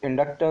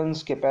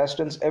 inductance,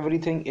 capacitance,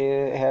 everything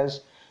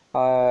has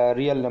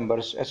real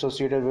numbers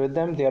associated with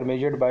them. They are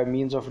measured by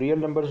means of real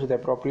numbers with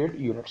appropriate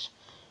units.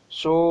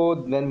 So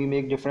when we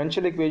make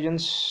differential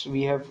equations,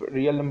 we have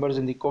real numbers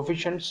in the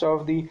coefficients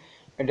of the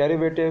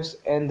derivatives,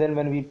 and then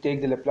when we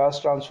take the Laplace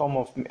transform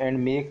of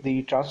and make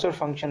the transfer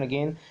function,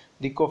 again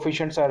the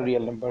coefficients are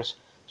real numbers.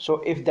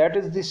 So if that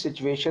is the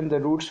situation, the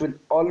roots will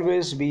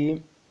always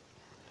be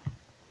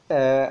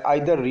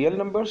either real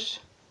numbers,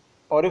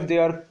 or if they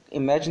are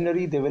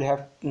imaginary, they will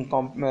have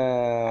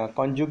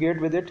conjugate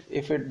with it.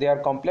 If they are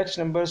complex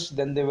numbers,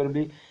 then there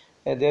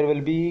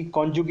will be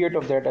conjugate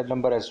of that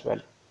number as well.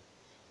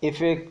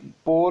 If a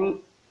pole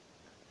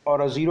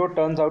or a zero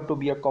turns out to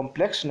be a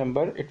complex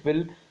number, it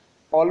will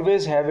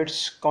always have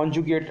its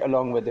conjugate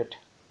along with it.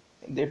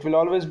 It will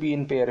always be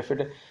in pair.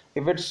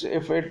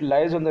 If it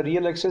lies on the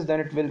real axis, then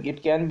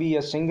it can be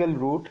a single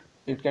root,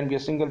 it can be a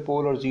single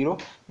pole or zero.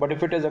 But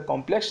if it is a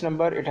complex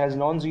number, it has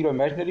non-zero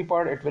imaginary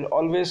part, it will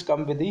always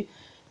come with the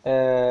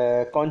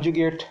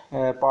conjugate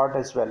part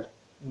as well.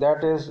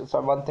 That is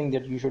one thing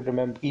that you should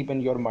remember, keep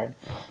in your mind.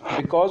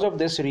 Because of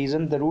this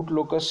reason, the root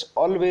locus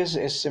always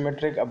is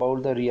symmetric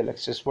about the real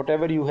axis.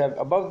 Whatever you have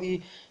above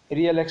the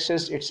real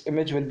axis, its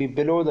image will be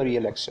below the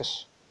real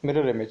axis,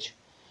 mirror image.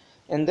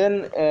 And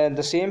then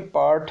the same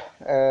part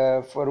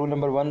for rule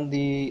number 1,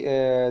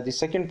 the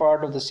second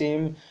part of the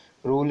same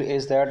rule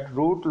is that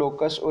root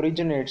locus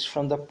originates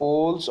from the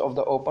poles of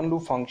the open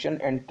loop function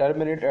and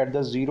terminate at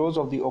the zeros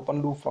of the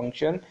open loop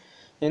function,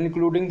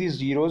 including the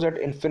zeros at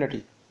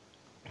infinity.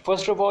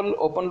 First of all,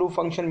 open loop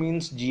function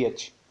means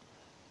GH.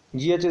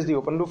 GH is the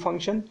open loop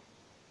function,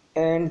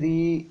 and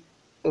the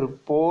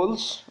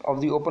poles of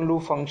the open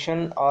loop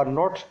function are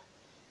not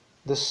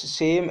the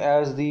same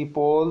as the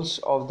poles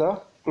of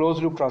the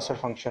closed loop transfer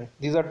function.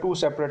 These are two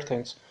separate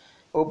things.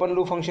 Open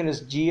loop function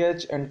is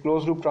GH and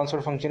closed loop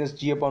transfer function is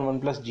G upon 1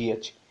 plus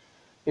GH.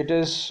 It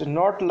is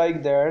not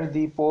like that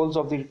the poles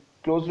of the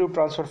closed loop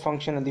transfer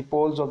function and the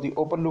poles of the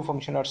open loop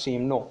function are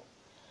same. No,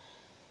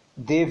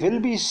 they will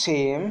be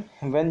same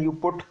when you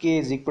put k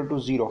is equal to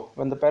 0.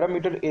 When the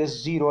parameter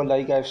is 0,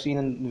 like we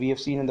have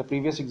seen in the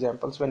previous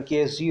examples, when k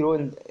is 0,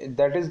 and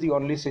that is the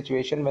only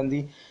situation when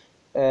the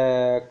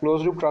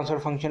closed loop transfer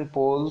function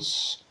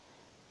poles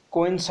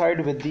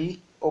coincide with the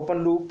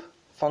open loop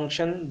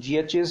function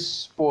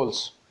GH's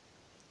poles,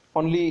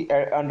 only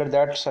under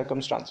that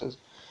circumstances.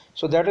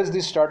 So that is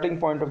the starting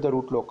point of the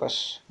root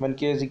locus when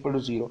k is equal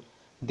to 0.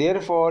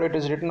 Therefore it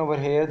is written over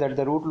here that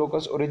the root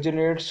locus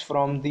originates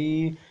from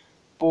the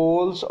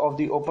poles of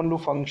the open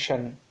loop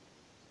function,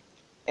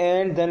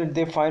 and then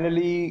they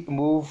finally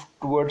move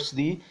towards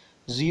the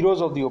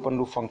zeros of the open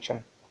loop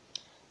function.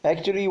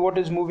 Actually what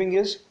is moving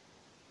is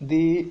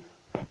the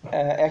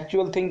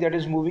actual thing that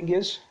is moving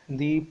is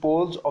the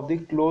poles of the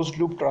closed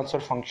loop transfer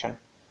function.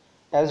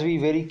 As we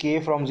vary k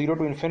from 0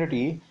 to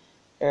infinity,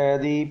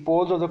 the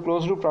poles of the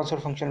closed loop transfer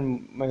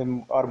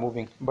function are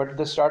moving, but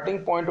the starting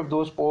point of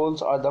those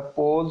poles are the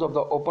poles of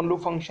the open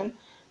loop function,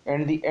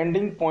 and the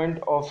ending point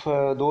of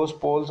those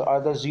poles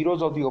are the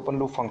zeros of the open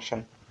loop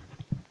function.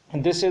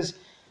 And this is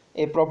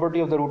a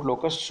property of the root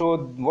locus. So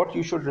what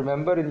you should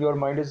remember in your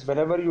mind is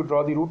whenever you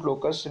draw the root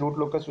locus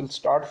will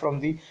start from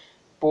the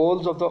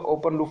poles of the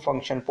open loop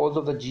function, poles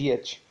of the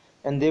GH,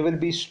 and they will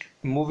be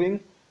moving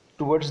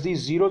towards the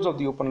zeros of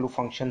the open loop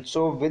function.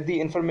 So with the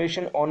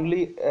information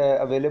only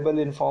available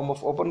in form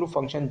of open loop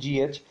function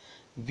GH,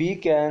 we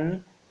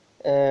can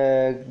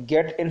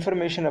get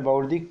information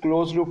about the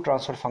closed loop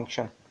transfer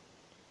function.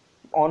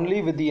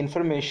 Only with the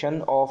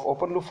information of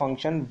open loop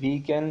function we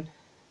can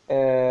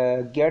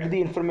get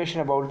the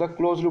information about the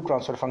closed loop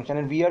transfer function,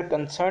 and we are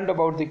concerned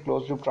about the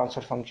closed loop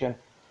transfer function.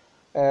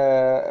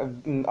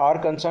 Our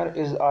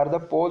concern are the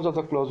poles of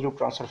the closed loop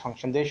transfer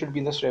function. They should be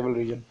in the stable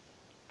region.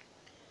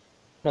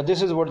 Now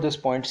this is what this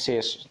point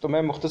says. तो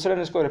मैं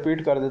मुख्तसरन इसको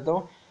repeat कर देता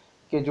हूँ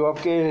कि जो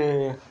आपके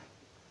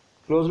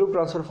close loop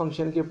transfer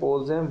function के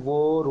पोल्स हैं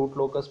वो रूट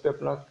लोकस पे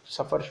अपना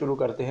सफ़र शुरू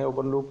करते हैं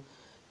ओपन लूप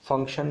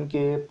फंक्शन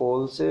के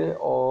पोल से,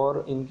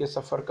 और इनके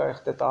सफ़र का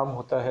अख्ताम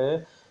होता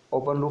है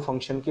ओपन लूप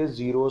फंक्शन के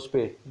ज़ीरोज़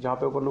पे. जहाँ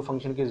पे ओपन लूप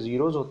फंक्शन के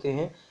ज़ीरोज़ होते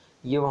हैं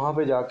ये वहाँ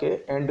पे जाके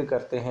एंड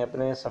करते हैं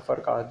अपने सफ़र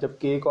का. जब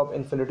के को आप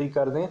इन्फिनिटी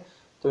कर दें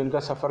तो इनका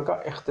सफ़र का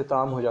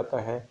अख्ताम हो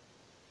जाता है.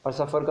 और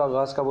सफ़र का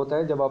आगाज़ कब होता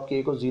है? जब आप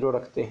के को ज़ीरो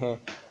रखते हैं.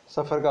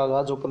 सफ़र का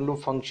आगाज़ ओपन लूप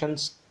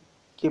फंक्शंस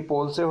के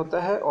पोल से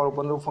होता है और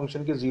ओपन लूप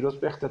फंक्शन के ज़ीरोज़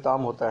पे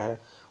अख्ताम होता है.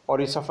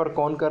 और ये सफ़र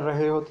कौन कर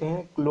रहे होते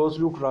हैं? क्लोज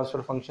लूप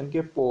ट्रांसफ़र फंक्शन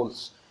के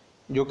पोल्स,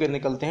 जो कि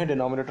निकलते हैं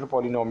डिनोमिनेटर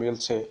पॉलिनोमियल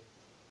से.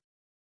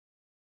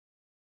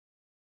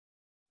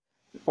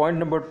 Point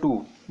number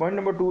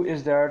two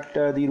is that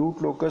the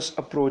root locus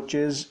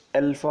approaches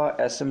alpha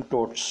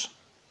asymptotes.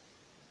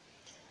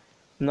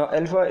 Now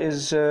alpha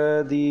is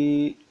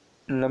the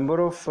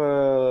number of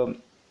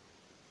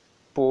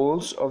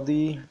poles of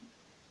the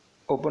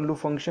open loop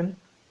function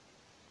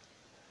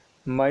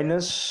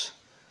minus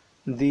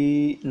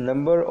the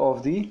number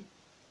of the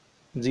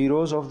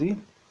zeros of the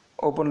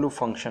open loop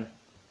function.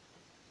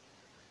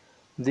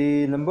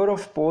 The number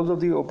of poles of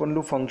the open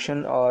loop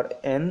function are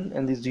n,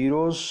 and the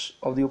zeros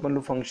of the open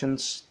loop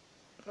function's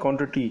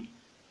quantity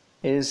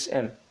is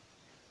m.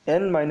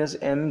 N minus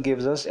m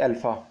gives us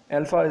alpha.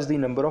 Alpha is the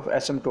number of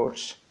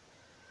asymptotes.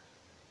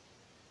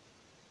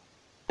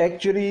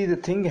 Actually the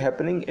thing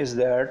happening is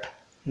that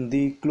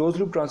the closed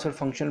loop transfer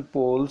function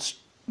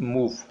poles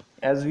move.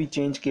 As we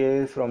change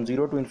k from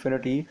 0 to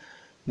infinity,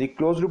 the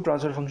closed loop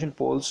transfer function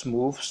poles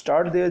move,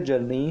 start their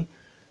journey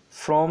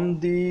from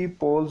the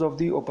poles of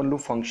the open loop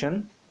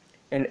function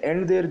and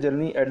end their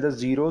journey at the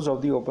zeros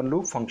of the open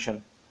loop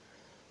function.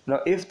 Now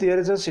if there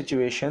is a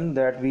situation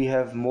that we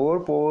have more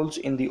poles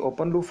in the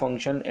open loop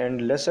function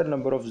and lesser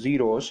number of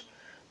zeros,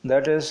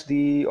 that is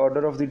the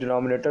order of the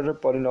denominator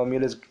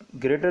polynomial is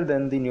greater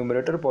than the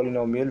numerator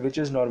polynomial, which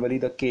is normally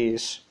the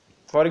case.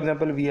 For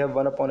example, we have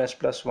 1 upon s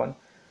plus 1.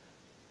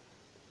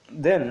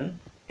 Then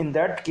in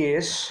that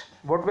case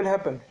what will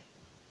happen?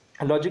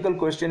 A logical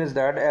question is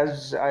that,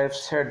 as I have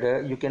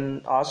said, you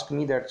can ask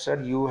me that,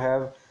 sir, you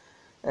have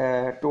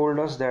told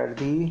us that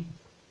the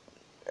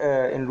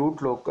in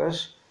root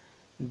locus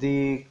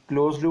the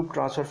closed loop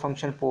transfer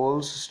function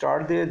poles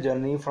start their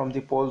journey from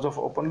the poles of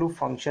open loop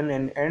function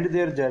and end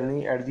their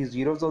journey at the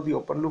zeros of the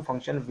open loop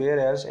function,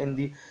 whereas in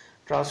the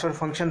transfer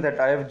function that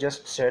I have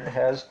just said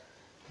has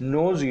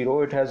no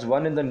zero, it has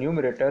 1 in the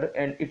numerator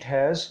and it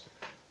has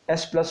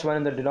s plus 1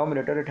 in the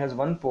denominator, it has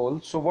one pole.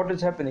 So what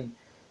is happening?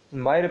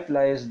 My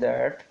reply is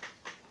that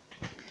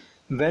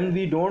when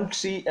we don't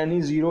see any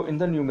zero in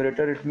the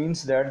numerator, it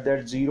means that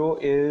that zero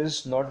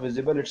is not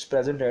visible, it's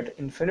present at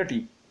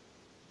infinity.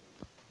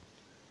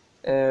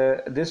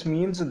 This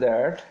means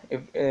that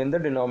if in the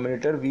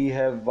denominator we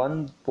have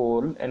one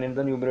pole and in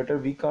the numerator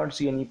we can't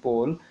see any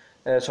pole,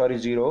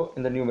 zero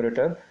in the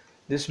numerator,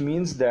 this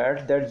means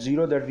that that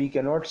zero that we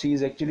cannot see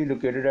is actually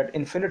located at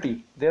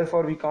infinity,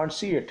 therefore we can't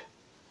see it.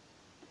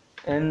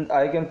 And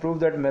I can prove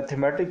that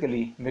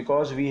mathematically,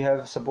 because we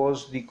have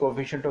supposed the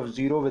coefficient of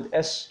 0 with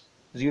s,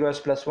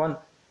 0s plus 1.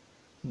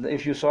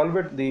 If you solve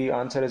it, the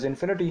answer is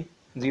infinity,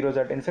 zeros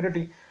at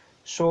infinity.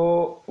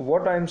 So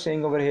what I'm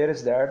saying over here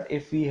is that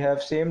if we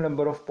have same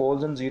number of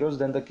poles and zeros,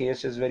 then the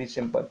case is very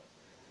simple.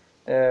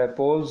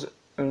 Poles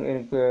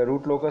in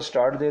root locus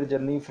start their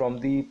journey from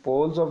the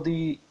poles of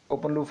the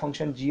open loop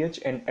function gh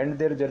and end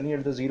their journey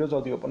at the zeros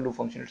of the open loop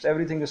function. It's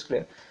everything is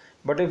clear.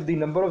 But if the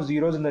number of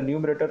zeros in the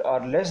numerator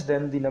are less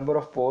than the number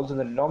of poles in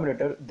the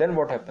denominator, then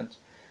what happens?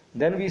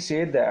 Then we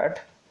say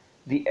that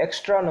the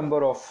extra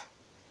number of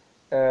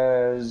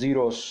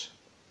zeros,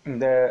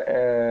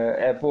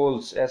 the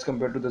poles as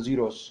compared to the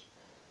zeros.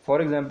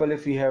 For example,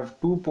 if we have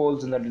two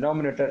poles in the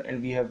denominator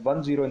and we have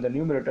one zero in the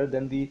numerator,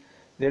 then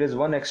there is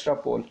one extra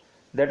pole.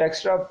 That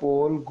extra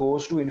pole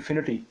goes to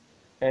infinity,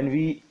 and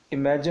we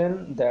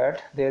imagine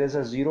that there is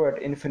a zero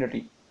at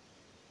infinity,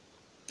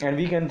 and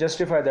we can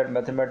justify that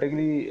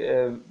mathematically,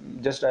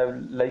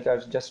 like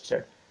I've just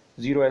said,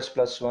 0s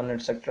plus 1,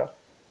 etc.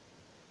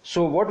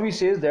 So what we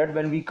say is that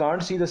when we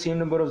can't see the same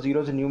number of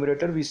zeros in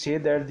numerator, we say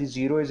that the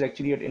zero is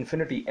actually at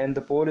infinity and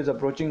the pole is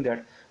approaching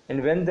that.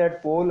 And when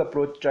that pole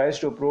tries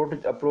to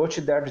approach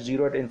that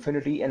zero at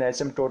infinity, an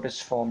asymptote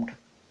is formed.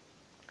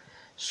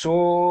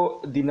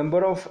 So the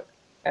number of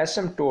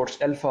asymptotes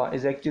alpha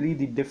is actually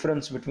the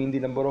difference between the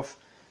number of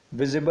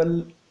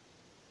visible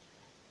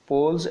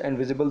poles and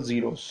visible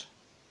zeros.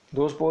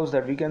 Those poles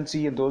that we can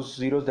see and those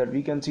zeros that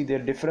we can see, their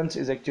difference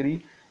is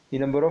actually the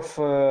number of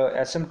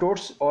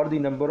asymptotes or the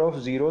number of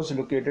zeros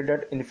located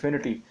at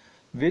infinity,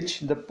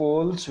 which the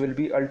poles will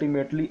be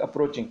ultimately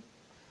approaching.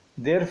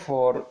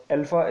 Therefore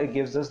alpha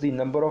gives us the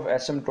number of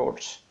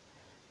asymptotes.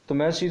 तो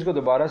मैं इस चीज़ को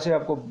दोबारा से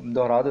आपको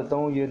दोहरा देता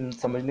हूँ, ये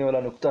समझने वाला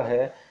नुक्ता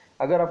है.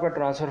 अगर आपका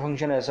ट्रांसफ़र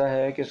फंक्शन ऐसा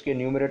है कि उसके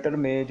न्यूमरेटर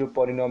में जो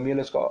पॉलिनोमियल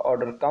उसका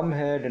ऑर्डर कम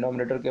है,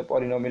 डिनोमिनेटर के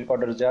पॉलिनोमियल का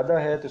ऑर्डर ज़्यादा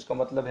है, तो इसका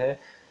मतलब है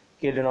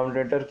कि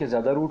डिनोमिनेटर के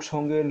ज़्यादा रूट्स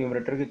होंगे,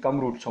 न्यूमरेटर के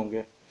कम रूट्स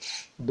होंगे.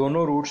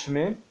 दोनों रूट्स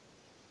में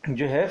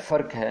जो है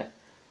फ़र्क है.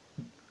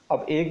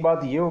 अब एक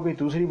बात ये हो गई.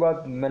 दूसरी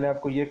बात मैंने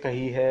आपको ये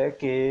कही है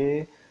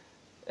कि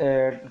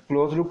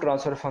क्लोज लूप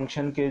ट्रांसफ़र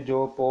फंक्शन के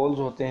जो पोल्स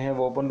होते हैं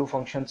वो ओपन लूप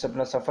फंक्शन से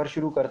अपना सफ़र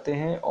शुरू करते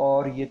हैं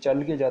और ये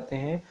चल के जाते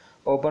हैं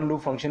ओपन लूप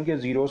फंक्शन के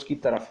ज़ीरोज़ की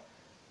तरफ.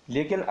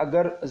 लेकिन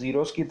अगर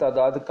ज़ीरोज़ की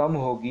तादाद कम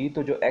होगी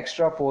तो जो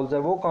एक्स्ट्रा पोल्स है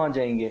वो कहाँ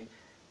जाएंगे?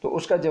 तो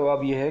उसका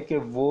जवाब ये है कि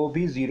वो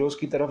भी ज़ीरोज़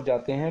की तरफ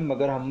जाते हैं,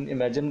 मगर हम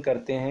इमेजिन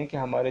करते हैं कि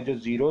हमारे जो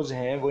ज़ीरोज़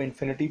हैं वो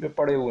इन्फिनिटी पे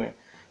पड़े हुए हैं,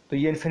 तो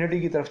ये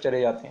इन्फिनिटी की तरफ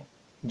चले जाते हैं.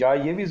 या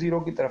ये भी ज़ीरो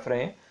की तरफ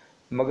रहें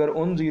मगर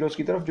उन ज़ीरोज़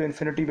की तरफ जो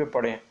इन्फिनिटी पे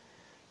पड़े हैं.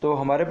 तो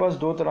हमारे पास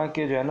दो तरह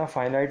के जो है ना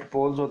फाइनाइट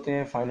पोल्स होते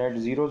हैं, फाइनाइट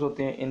ज़ीरोज़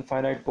होते हैं,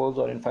 इनफाइनाइट पोल्स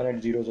और इनफाइनाइट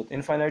ज़ीरोज़ होते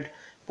हैं. इनफाइनाइट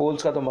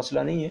पोल्स का तो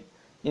मसला नहीं है.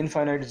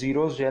 इनफाइनाइट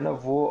ज़ीरोज़ जो है ना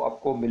वो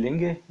आपको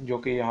मिलेंगे, जो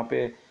कि यहाँ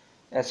पे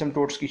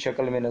एसिम्टोट्स की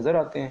शक्ल में नज़र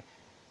आते हैं.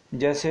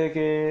 जैसे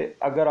कि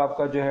अगर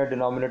आपका जो है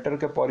डिनोमिनेटर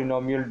का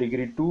पॉलिनोमियल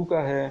डिग्री 2 का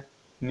है,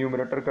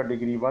 न्यूमरेटर का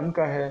डिग्री 1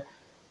 का है,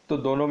 तो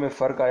दोनों में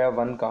फ़र्क आया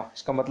 1 का.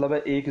 इसका मतलब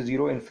है एक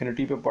ज़ीरो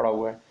इन्फिनिटी पे पड़ा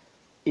हुआ है.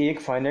 एक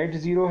फाइनाइट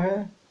ज़ीरो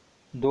है,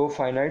 दो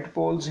फाइनाइट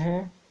पोल्स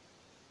हैं.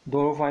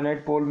 दोनों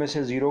फाइनाइट पोल में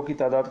से ज़ीरो की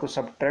तादाद को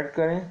सब्ट्रैक्ट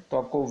करें तो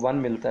आपको 1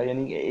 मिलता है,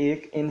 यानी कि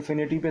एक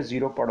इन्फिनिटी पे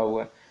ज़ीरो पड़ा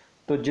हुआ है.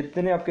 तो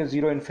जितने आपके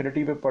ज़ीरो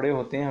इन्फिनिटी पे पड़े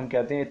होते हैं हम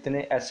कहते हैं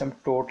इतने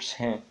एसिम्टोट्स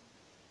हैं,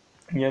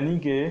 यानी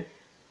कि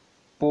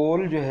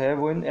पोल जो है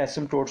वो इन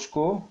एसिम्टोट्स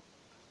को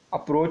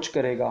अप्रोच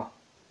करेगा,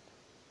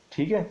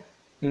 ठीक है,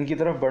 इनकी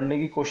तरफ बढ़ने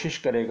की कोशिश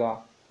करेगा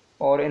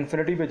और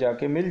इन्फिनिटी पे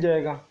जाके मिल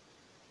जाएगा.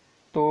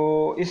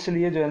 तो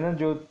इसलिए जो है ना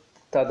जो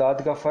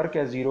तादाद का फ़र्क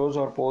है ज़ीरोज़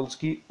और पोल्स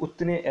की,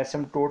 उतने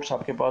एसिम्टोट्स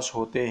आपके पास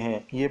होते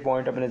हैं. ये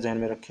पॉइंट अपने जहन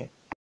में रखें.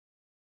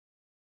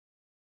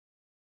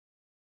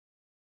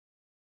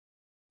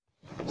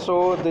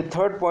 So the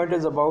third point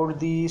is about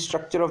the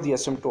structure of the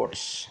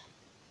asymptotes.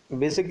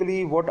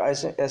 Basically what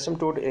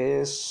asymptote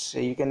is,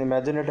 you can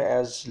imagine it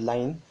as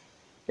line.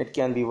 It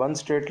can be one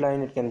straight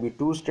line, it can be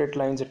two straight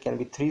lines, it can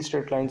be three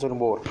straight lines or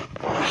more.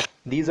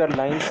 These are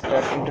lines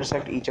that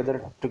intersect each other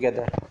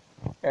together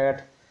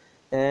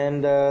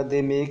and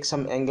they make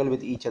some angle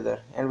with each other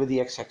and with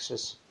the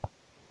x-axis.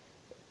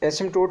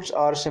 Asymptotes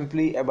are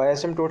simply, by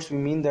asymptotes we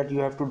mean that you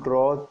have to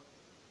draw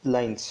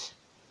lines.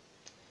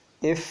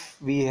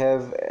 If we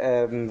have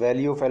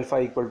value of alpha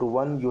equal to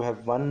 1, you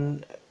have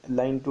one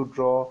line to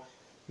draw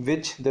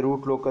which the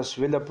root locus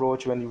will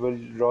approach when you will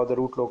draw the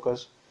root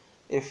locus.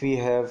 If we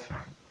have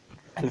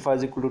alpha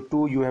is equal to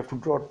 2, you have to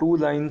draw two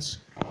lines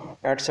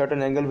at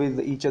certain angle with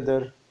each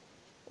other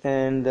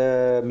and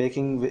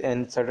making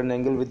and certain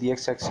angle with the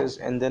x-axis,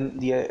 and then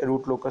the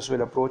root locus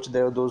will approach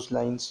those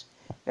lines,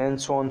 and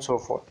so on and so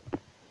forth.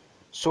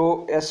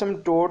 So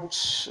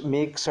asymptotes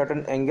make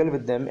certain angle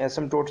with them.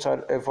 Asymptotes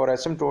are, for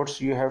asymptotes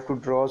you have to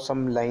draw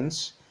some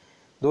lines.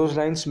 Those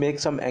lines make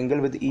some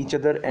angle with each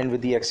other and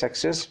with the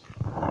x-axis,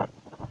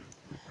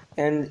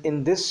 and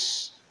in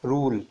this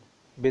rule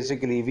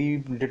basically we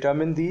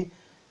determine the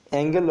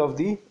angle of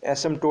the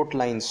asymptote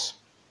lines,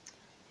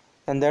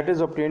 and that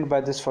is obtained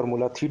by this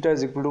formula: theta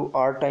is equal to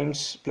r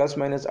times plus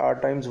minus r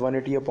times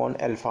 180 upon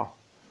alpha.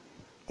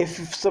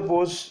 If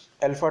suppose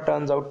alpha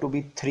turns out to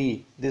be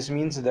 3, this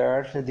means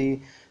that the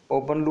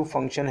open loop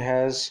function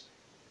has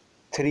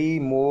 3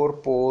 more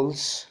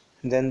poles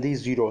then the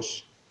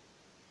zeros.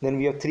 Then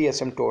we have three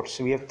asymptotes.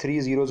 We have three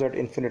zeros at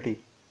infinity.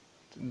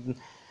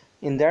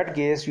 In that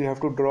case, you have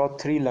to draw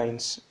three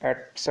lines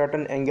at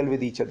certain angle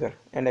with each other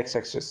and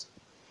x-axis.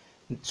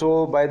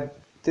 So by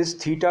this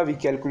theta, we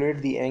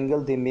calculate the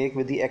angle they make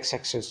with the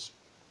x-axis.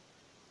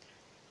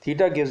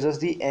 Theta gives us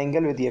the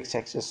angle with the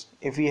x-axis.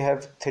 If we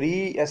have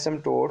three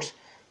asymptotes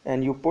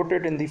and you put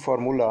it in the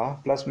formula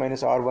plus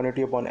minus r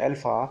 180 upon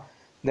alpha,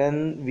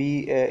 then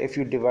if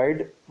you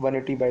divide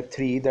 180 by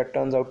 3, that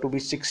turns out to be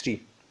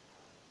 60.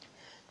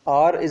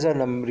 R is a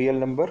real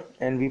number,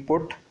 and we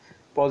put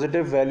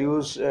positive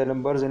values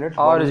numbers in it.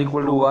 R 1, is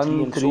equal to 2, 1,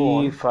 3 and 3, so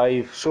on.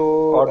 5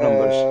 So odd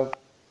numbers.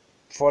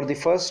 for the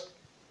first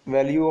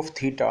value of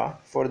theta,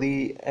 for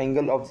the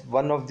angle of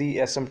one of the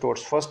asymptotes,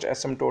 first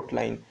asymptote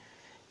line,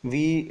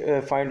 we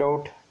find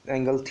out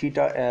angle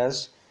theta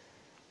as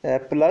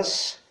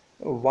plus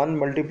 1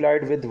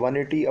 multiplied with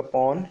 180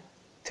 upon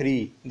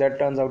 3, that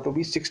turns out to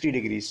be 60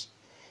 degrees.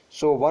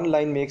 So one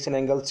line makes an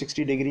angle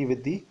 60 degree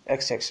with the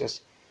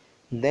x-axis.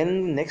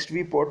 Then next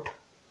we put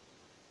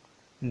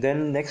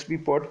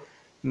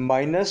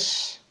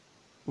minus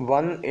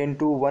 1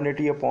 into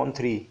 180 upon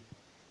 3.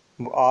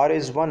 R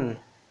is 1.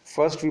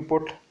 First we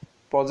put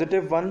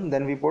positive 1,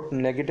 then we put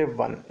negative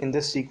 1. In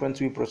this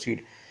sequence we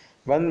proceed.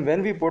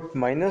 When we put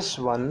minus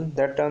 1,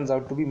 that turns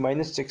out to be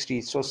minus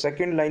 60. So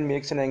second line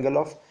makes an angle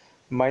of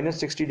minus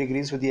 60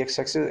 degrees with the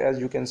x-axis, as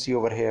you can see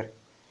over here.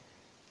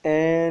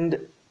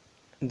 And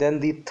then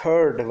the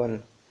third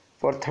one,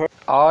 for third,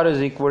 R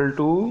is equal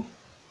to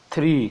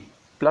 3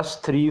 plus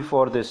 3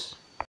 for this.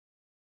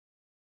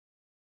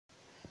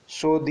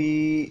 so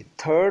the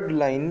third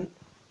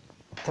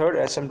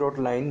asymptote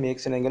line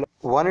makes an angle of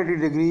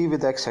 180 degree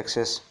with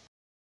x-axis.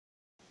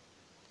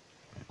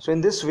 So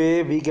in this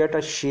way we get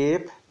a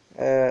shape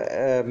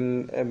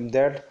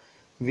that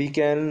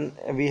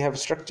we have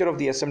structure of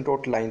the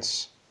asymptote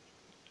lines.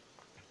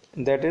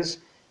 That is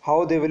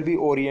how they will be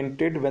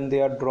oriented when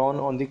they are drawn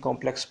on the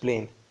complex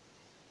plane.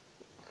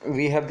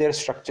 We have their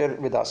structure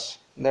with us,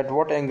 that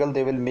what angle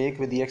they will make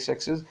with the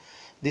x-axis.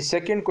 The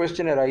second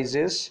question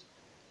arises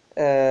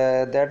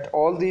that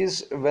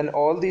when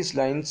all these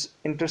lines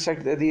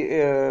intersect,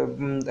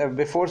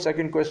 before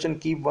second question,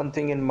 keep one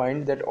thing in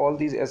mind, that all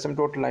these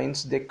asymptote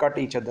lines, they cut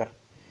each other.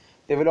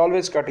 They will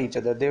always cut each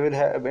other. They will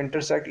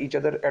intersect each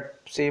other at,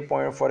 say,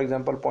 point, for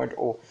example, point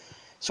O.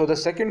 So the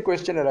second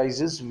question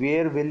arises,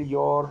 where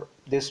will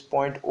this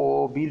point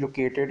O be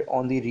located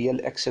on the real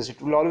axis?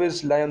 It will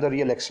always lie on the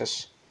real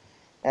axis.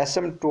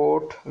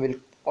 Asymptote will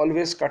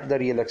always cut the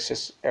real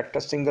axis at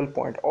a single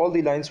point. All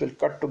the lines will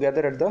cut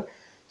together at the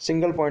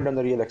single point on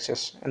the real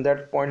axis, and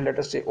that point, let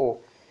us say O.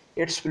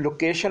 Its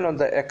location on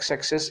the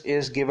x-axis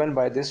is given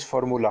by this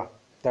formula,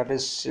 that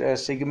is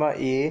sigma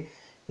A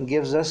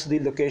gives us the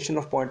location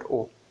of point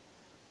O.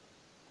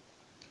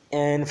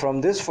 And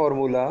from this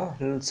formula,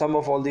 sum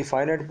of all the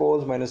finite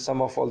poles minus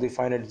sum of all the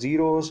finite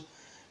zeros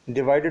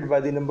divided by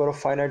the number of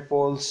finite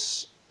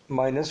poles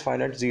minus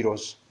finite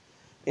zeros.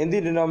 In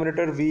the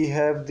denominator we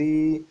have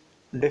the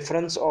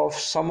difference of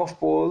sum of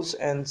poles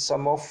and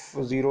sum of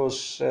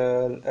zeros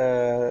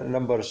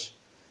numbers,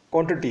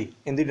 quantity.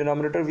 In the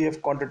denominator we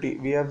have quantity.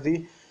 We have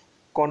the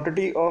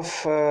quantity of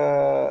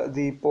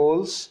the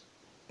poles.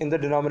 In the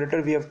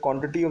denominator we have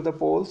quantity of the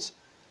poles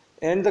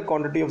and the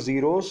quantity of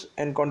zeros,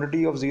 and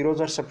quantity of zeros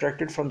are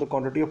subtracted from the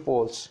quantity of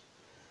poles.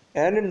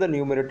 And in the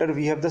numerator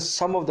we have the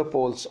sum of the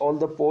poles. All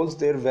the poles,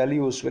 their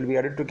values will be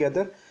added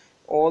together.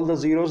 All the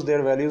zeros,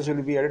 their values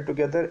will be added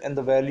together, and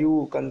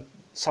the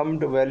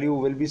summed value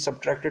will be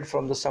subtracted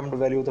from the summed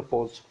value of the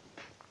poles.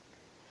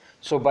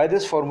 So by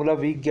this formula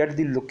we get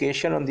the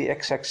location on the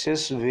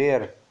x-axis,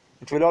 where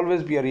it will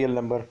always be a real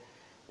number.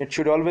 It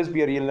should always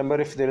be a real number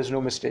if there is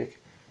no mistake.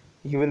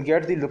 You will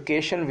get the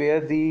location where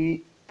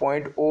the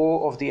point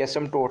O of the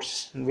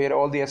asymptotes, where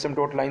all the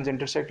asymptote lines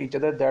intersect each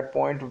other, that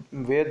point,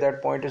 where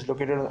that point is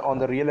located on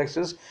the real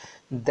axis,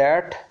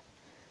 that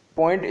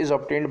point is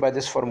obtained by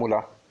this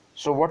formula.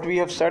 So what we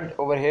have said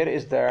over here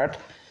is that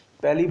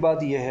पहली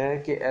बात यह है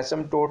कि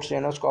asymptotes जो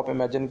है ना, उसको आप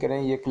इमेजिन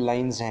करें ये एक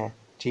लाइंस हैं,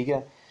 ठीक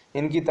है.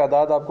 इनकी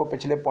तादाद आपको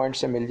पिछले पॉइंट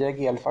से मिल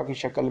जाएगी अल्फ़ा की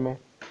शक्ल में.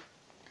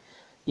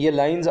 ये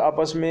लाइंस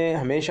आपस में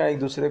हमेशा एक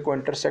दूसरे को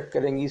इंटरसेक्ट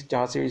करेंगी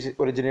जहाँ से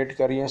ओरिजिनेट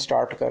कर रही हैं,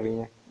 स्टार्ट कर रही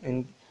हैं.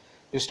 इन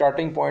जो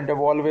स्टार्टिंग पॉइंट है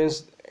वो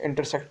ऑलवेज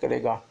इंटरसेक्ट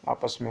करेगा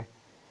आपस में,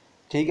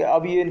 ठीक है.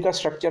 अब ये इनका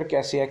स्ट्रक्चर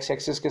कैसे है, एक्स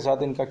एक्सिस के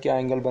साथ इनका क्या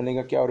एंगल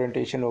बनेगा, क्या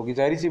ओरिएंटेशन होगी.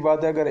 जाहिर सी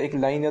बात है, अगर एक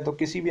लाइन है तो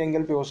किसी भी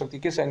एंगल पे हो सकती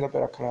है. किस एंगल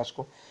पे रखना है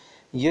इसको,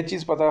 ये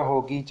चीज़ पता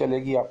होगी,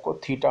 चलेगी आपको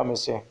थीटा में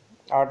से,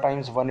 are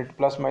times 180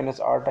 plus minus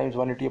are times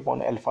 180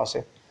 upon alpha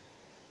से.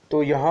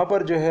 तो यहाँ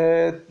पर जो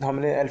है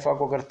हमने अल्फ़ा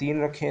को अगर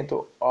 3 रखें तो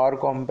आर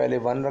को हम पहले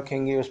 1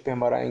 रखेंगे, उस पर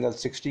हमारा एंगल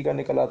 60 का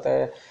निकल आता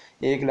है.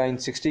 एक लाइन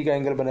 60 का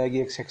एंगल बनाएगी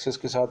एक्स एक्सिस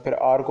के साथ. फिर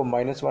आर को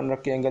 -1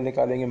 रख के एंगल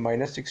निकालेंगे,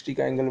 -60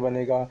 का एंगल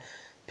बनेगा.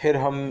 फिर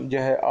हम जो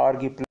है आर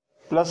की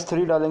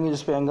 +3 डालेंगे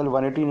जिस पे एंगल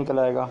 180 निकल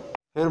आएगा.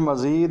 फिर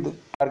मज़ीद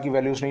आर की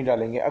वैल्यूज़ नहीं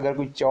डालेंगे. अगर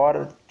कोई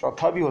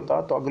चौथा भी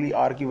होता तो अगली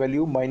आर की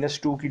वैल्यू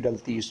 -2 की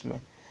डलती इसमें.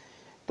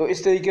 तो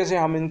इस तरीके से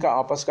हम इनका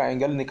आपस का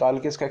एंगल निकाल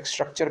के इसका एक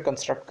स्ट्रक्चर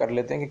कंस्ट्रक्ट कर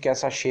लेते हैं कि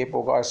कैसा शेप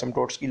होगा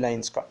एसिम्पटोट्स की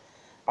लाइंस का।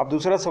 अब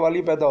दूसरा सवाल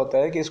ये पैदा होता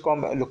है कि इसको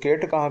हम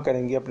लोकेट कहाँ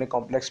करेंगे अपने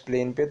कॉम्प्लेक्स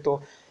प्लेन पे।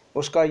 तो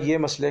उसका ये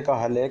मसले का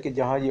हल है कि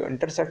जहाँ ये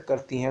इंटरसेक्ट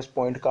करती हैं, इस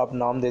पॉइंट का आप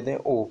नाम दे दें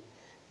ओ।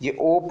 ये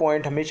ओ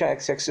पॉइंट हमेशा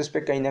एक्स एक्सिस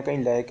पे कहीं ना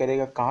कहीं लाए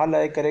करेगा। कहाँ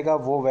लाए करेगा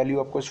वो वैल्यू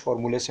आपको इस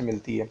फार्मूले से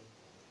मिलती है।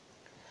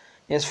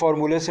 इस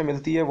फार्मूले से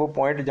मिलती है वो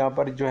पॉइंट जहाँ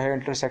पर जो है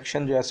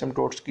इंटरसेक्शन जो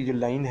एसिम्पटोट्स की जो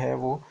लाइन है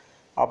वो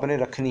आपने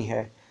रखनी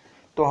है।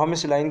 तो हम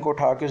इस लाइन को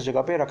उठा के उस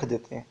जगह पे रख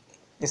देते हैं।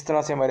 इस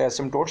तरह से हमारे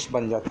एसिम्पटोट्स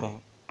बन जाते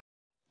हैं।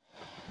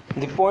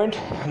 The point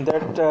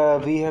that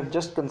we have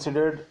just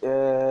considered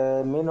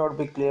may not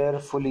be clear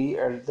fully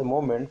at the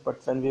moment,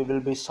 but when we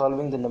will be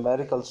solving the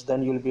numericals,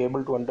 then you will be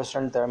able to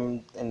understand them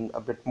in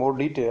a bit more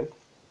detail.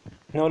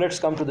 Now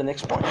let's come to the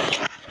next point.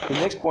 The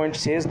next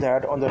point says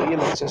that on the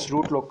real axis,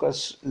 root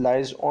locus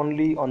lies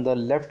only on the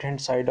left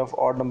hand side of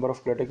odd number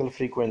of critical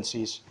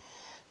frequencies.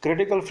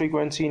 Critical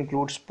frequency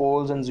includes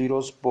poles and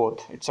zeros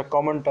both. It's a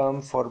common term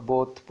for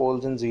both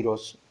poles and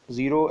zeros.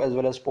 Zero as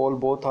well as pole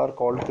both are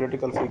called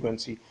critical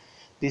frequency.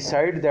 The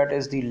side that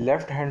is the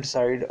left hand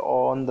side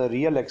on the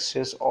real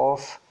axis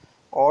of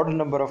odd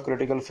number of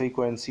critical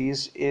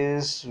frequencies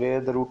is where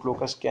the root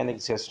locus can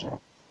exist.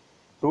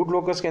 Root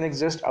locus can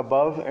exist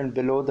above and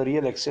below the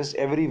real axis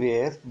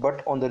everywhere,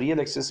 but on the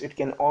real axis it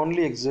can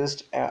only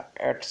exist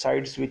at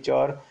sides which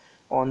are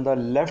on the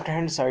left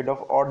hand side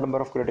of odd number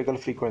of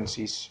critical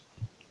frequencies.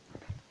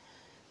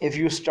 If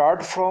you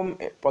start from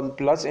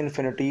plus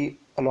infinity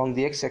along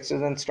the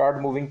x-axis and start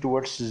moving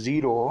towards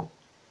 0,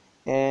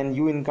 and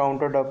you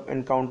encounter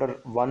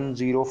 1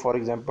 0 for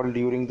example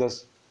during this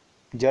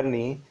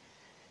journey,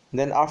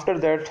 then after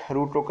that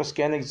root locus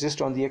can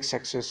exist on the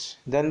x-axis.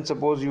 Then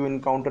suppose you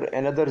encounter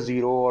another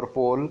 0 or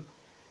pole,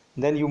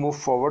 then you move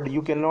forward.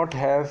 You cannot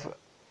have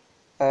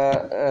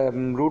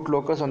root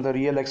locus on the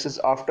real axis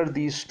after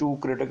these two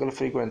critical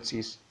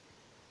frequencies.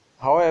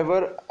 However,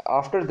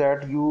 after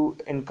that you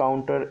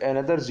encounter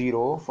another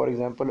 0 for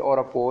example or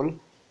a pole,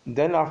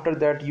 then after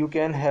that you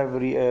can have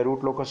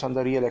root locus on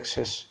the real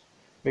axis,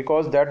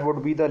 because that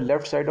would be the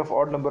left side of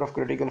odd number of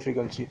critical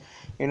frequency.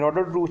 In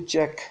order to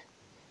check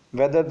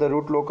whether the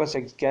root locus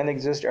can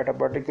exist at a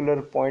particular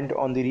point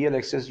on the real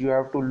axis, you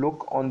have to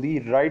look on the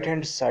right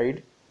hand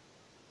side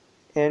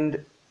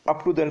and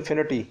up to the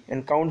infinity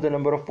and count the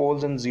number of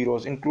poles and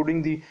zeros,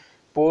 including the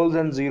poles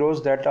and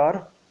zeros that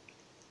are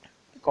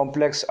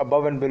complex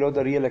above and below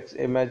the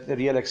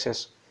real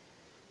axis.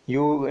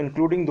 You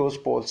including those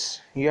poles,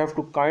 you have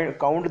to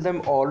count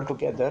them all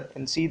together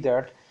and see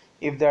that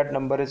if that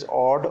number is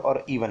odd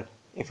or even.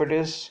 If it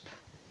is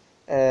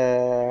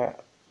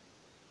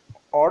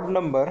odd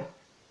number,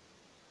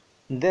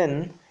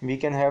 then we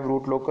can have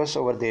root locus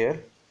over there,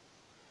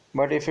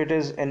 but if it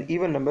is an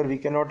even number we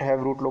cannot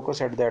have root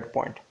locus at that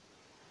point.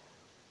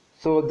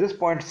 So this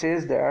point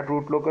says that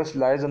root locus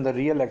lies on the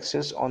real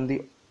axis on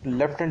the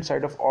left hand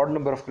side of odd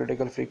number of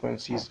critical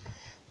frequencies.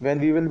 When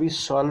we will be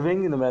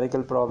solving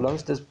numerical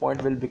problems, this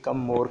point will become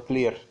more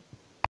clear.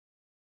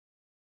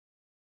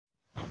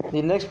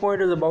 The next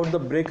point is about the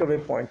breakaway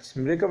points.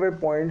 Breakaway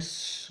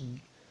points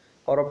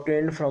are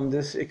obtained from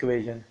this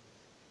equation: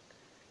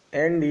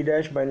 n d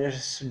dash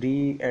minus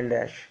d n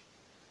dash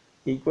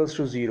equals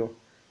to 0,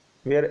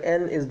 where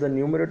n is the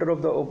numerator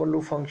of the open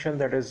loop function,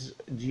 that is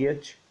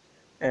gh,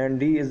 and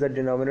d is the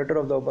denominator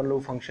of the open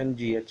loop function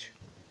gh.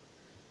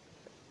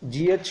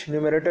 Gh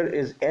numerator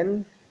is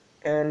n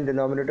and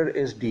denominator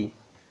is d.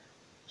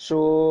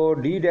 So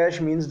d dash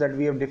means that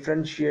we have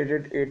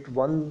differentiated it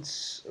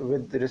once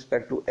with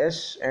respect to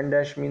s, n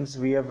dash means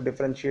we have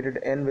differentiated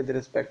n with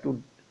respect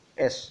to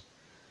s.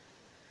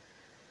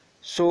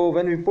 So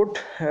when we put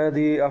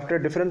after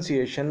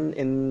differentiation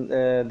in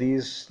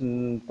these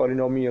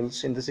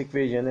polynomials in this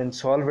equation and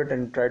solve it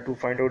and try to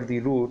find out the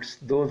roots,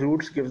 those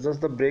roots gives us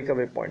the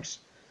breakaway points.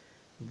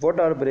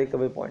 What are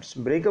breakaway points?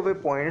 Breakaway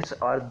points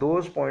are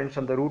those points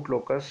on the root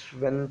locus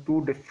when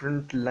two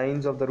different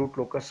lines of the root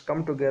locus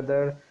come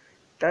together,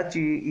 touch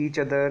each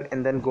other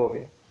and then go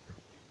away.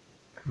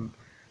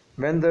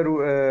 When the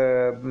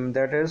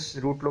that is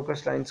root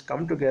locus lines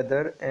come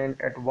together and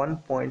at one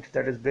point,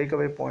 that is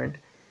breakaway point,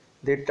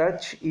 they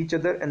touch each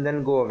other and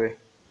then go away,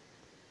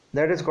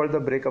 that is called the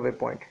breakaway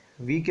point.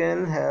 We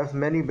can have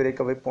many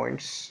breakaway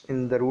points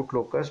in the root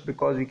locus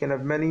because we can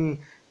have many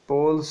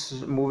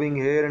poles moving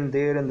here and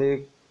there and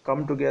they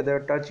come together,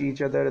 touch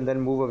each other and then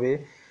move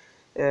away.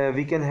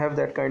 We can have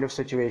that kind of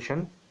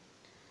situation.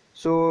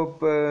 So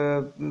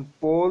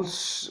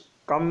poles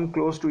come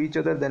close to each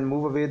other then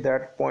move away,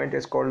 that point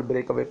is called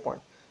breakaway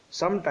point.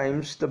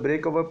 Sometimes the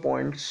breakaway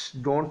points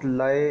don't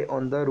lie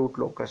on the root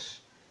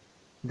locus,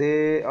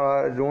 they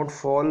don't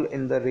fall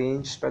in the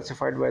range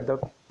specified by the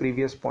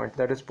previous point,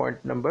 that is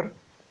point number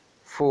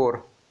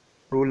 4,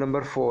 rule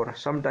number 4.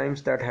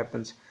 Sometimes that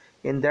happens.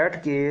 In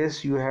that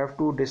case you have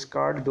to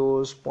discard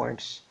those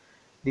points.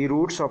 The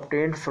roots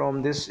obtained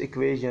from this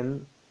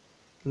equation,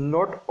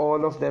 not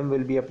all of them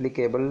will be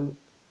applicable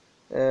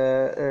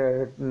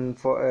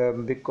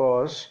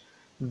because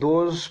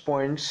those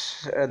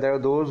points,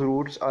 those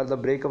roots are the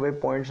breakaway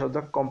points of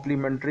the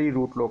complementary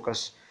root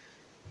locus.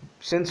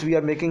 Since we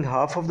are making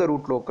half of the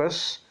root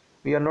locus,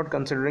 we are not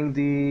considering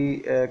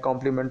the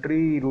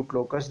complementary root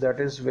locus,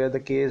 that is where the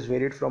k is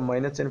varied from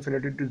minus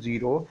infinity to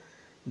 0.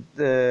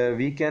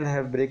 We can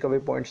have breakaway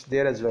points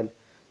there as well.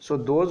 So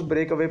those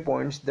breakaway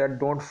points that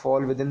don't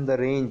fall within the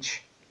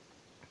range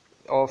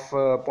of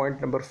point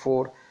number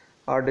 4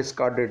 are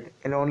discarded,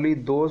 and only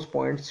those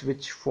points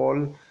which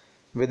fall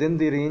within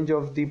the range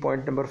of the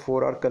point number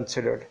 4 are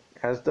considered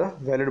as the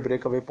valid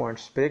breakaway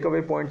points.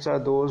 Breakaway points are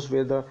those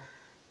where the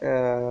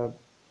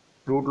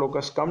root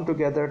locus come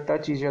together,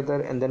 touch each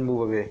other, and then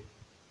move away.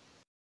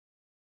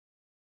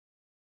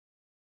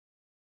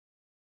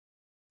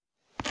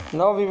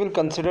 Now we will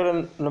consider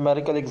a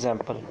numerical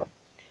example.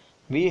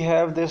 We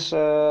have this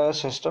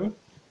system.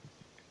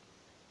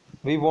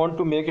 We want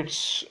to make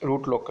its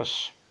root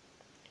locus.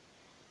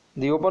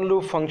 The open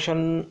loop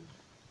function,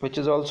 which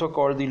is also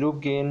called the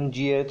loop gain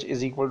gh,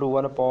 is equal to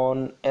 1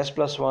 upon s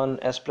plus 1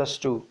 s plus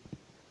 2,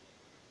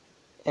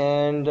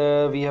 and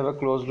we have a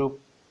closed loop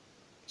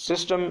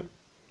system.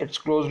 Its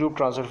closed loop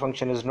transfer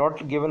function is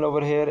not given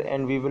over here,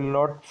 and we will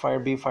not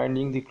be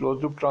finding the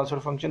closed loop transfer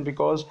function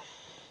because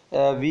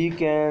we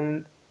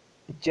can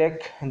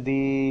check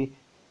the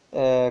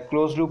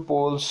closed loop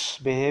poles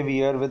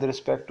behavior with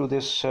respect to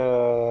this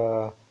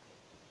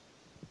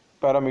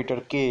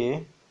parameter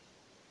k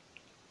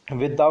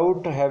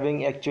without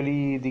having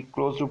actually the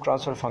closed loop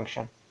transfer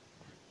function.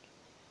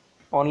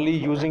 Only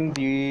using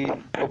the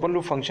open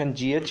loop function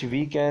gh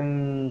we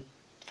can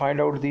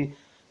find out the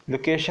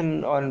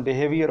location and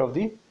behavior of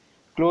the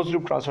closed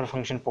loop transfer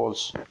function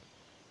poles.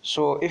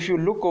 So if you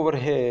look over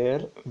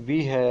here,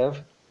 we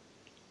have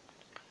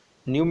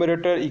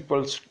numerator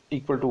equal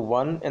to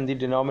 1, and the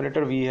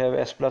denominator we have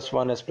s plus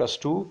 1 s plus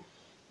 2.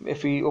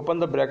 If we open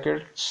the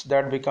brackets,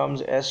 that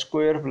becomes s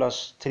square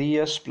plus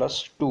 3s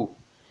plus 2.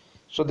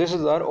 So this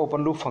is our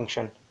open loop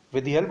function.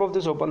 With the help of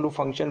this open loop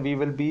function, we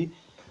will be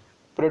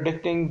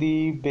predicting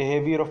the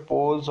behavior of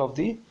poles of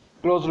the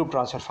closed loop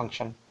transfer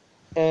function.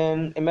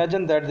 And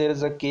imagine that there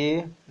is a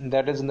k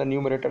that is in the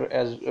numerator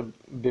as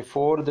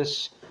before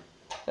this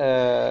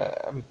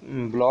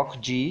block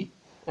g,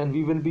 and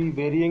we will be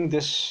varying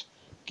this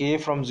k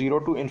from 0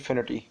 to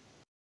infinity.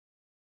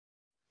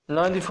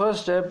 Now in the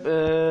first step,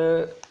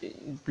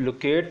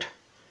 locate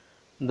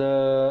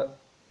the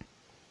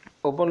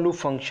open loop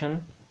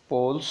function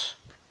poles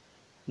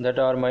that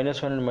are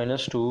minus 1 and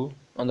minus 2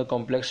 on the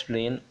complex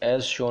plane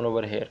as shown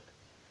over here.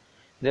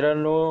 There are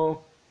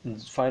no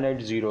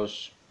finite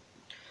zeros.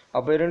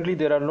 Apparently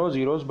there are no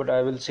zeros, but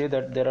I will say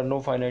that there are no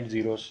finite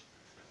zeros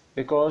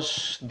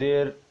because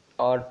there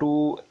are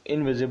two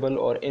invisible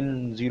or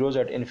in zeros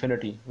at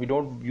infinity. We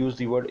don't use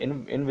the word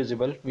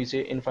invisible, we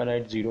say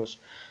infinite zeros.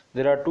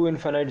 There are two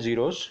infinite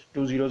zeros,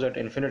 two zeros at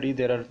infinity.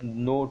 There are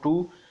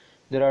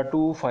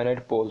two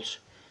finite poles.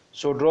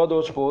 So draw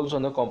those poles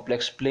on the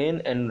complex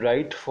plane and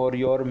write for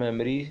your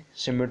memory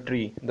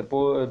symmetry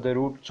the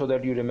root, so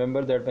that you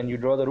remember that when you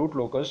draw the root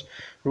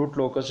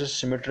locus is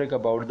symmetric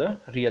about the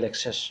real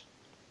axis.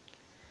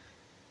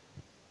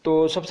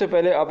 तो सबसे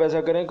पहले आप ऐसा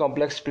करें,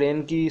 complex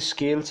plane की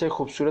scale से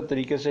खूबसूरत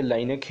तरीके से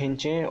लाइनें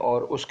खींचें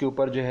और उसके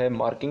ऊपर जो है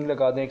मार्किंग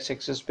लगा दें एक्स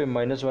एक्सिस पे,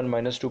 -1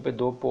 -2 पे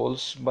दो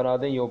पोल्स बना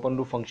दें. ये ओपन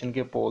लूप फंक्शन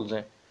के पोल्स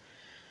हैं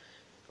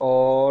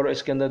और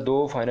इसके अंदर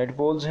दो फाइनाइट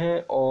पोल्स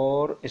हैं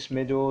और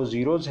इसमें जो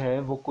ज़ीरोज़ हैं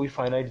वो कोई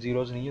फाइनाइट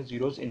ज़ीरोज़ नहीं है,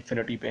 ज़ीरोज़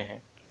इन्फिनिटी पे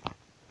हैं.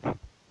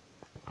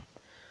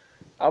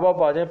 अब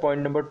आप आ जाएं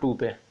पॉइंट नंबर 2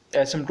 पे,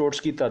 एसिम्प्टोट्स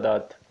की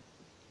तादाद.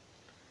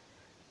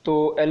 तो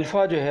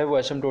अल्फ़ा जो है वो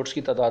एसिम्प्टोट्स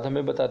की तादाद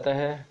हमें बताता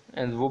है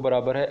एंड वो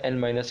बराबर है n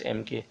माइनस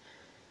एम के.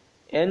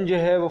 n जो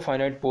है वो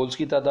फाइनाइट पोल्स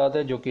की तादाद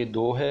है जो कि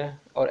 2 है,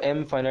 और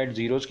m फाइनाइट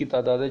ज़ीरोज़ की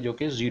तादाद है जो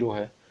कि 0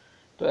 है.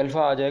 तो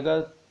अल्फ़ा आ जाएगा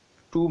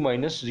 2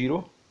 minus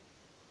 0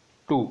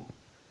 2.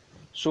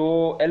 So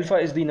alpha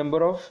is the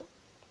number of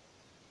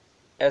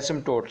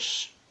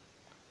asymptotes.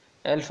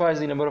 Alpha is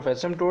the number of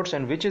asymptotes,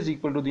 and which is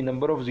equal to the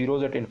number of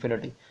zeros at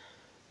infinity.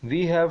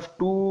 We have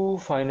two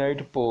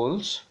finite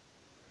poles,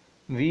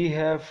 we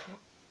have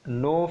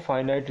no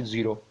finite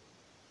zero,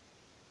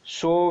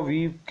 so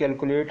we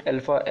calculate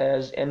alpha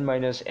as n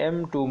minus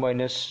m, 2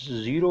 minus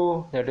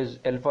 0, that is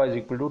alpha is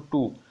equal to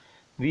 2.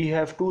 We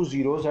have two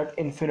zeros at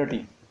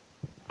infinity.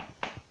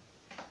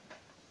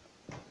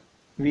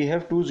 We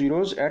have two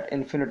zeros at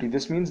infinity.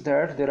 This means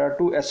that there are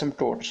two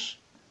asymptotes.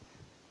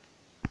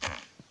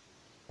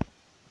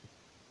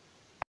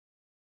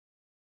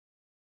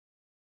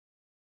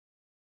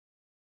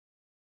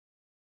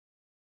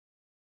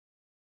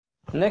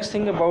 Next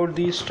thing about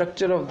the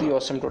structure of the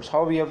asymptotes,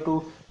 how we have to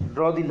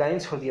draw the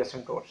lines for the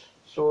asymptotes.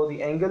 So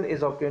the angle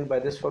is obtained by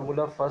this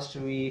formula. First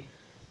we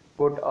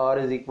put r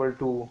is equal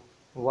to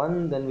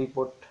 1, then we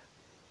put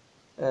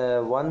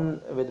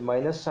 1 with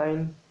minus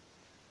sign,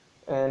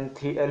 and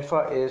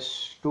alpha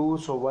is 2,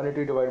 so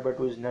 180 divided by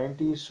 2 is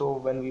 90. So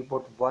when we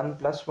put 1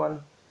 plus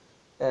 1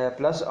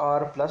 plus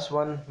r plus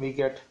 1, we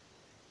get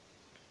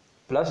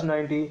plus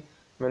 90.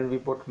 When we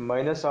put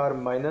minus r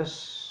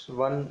minus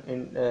 1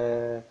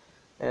 in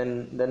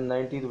and then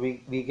 90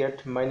 we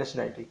get minus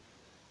 90.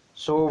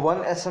 So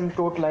one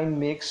asymptote line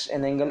makes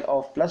an angle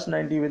of plus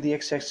 90 with the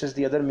x-axis,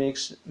 the other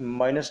makes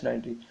minus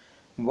 90.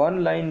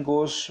 One line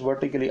goes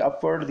vertically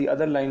upward, the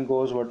other line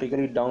goes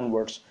vertically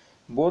downwards.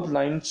 Both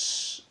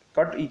lines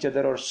cut each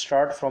other or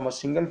start from a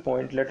single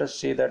point. Let us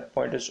say that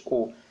point is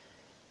O,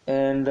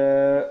 and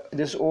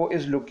this O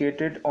is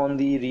located on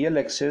the real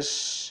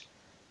axis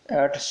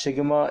at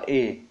sigma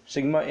A.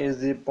 Sigma is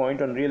the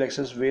point on real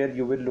axis where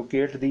you will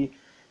locate the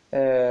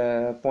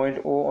point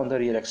O on the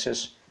real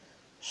axis.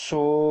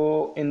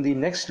 So in the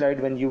next slide,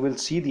 when you will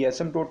see the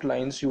asymptote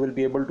lines, you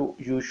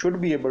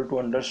should be able to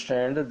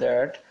understand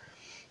that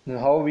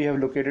how we have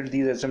located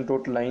these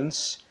asymptote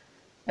lines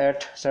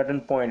at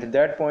certain point.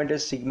 That point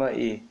is sigma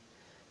A.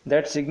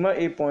 That sigma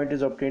A point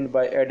is obtained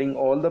by adding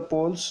all the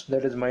poles,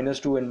 that is minus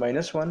 2 and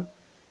minus 1,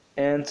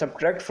 and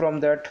subtract from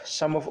that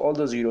sum of all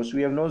the zeros.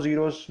 We have no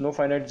zeros, no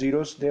finite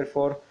zeros,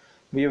 therefore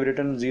we have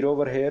written 0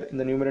 over here in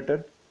the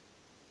numerator.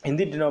 In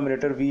the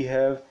denominator we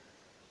have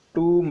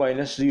 2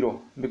 minus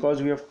 0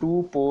 because we have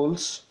two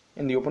poles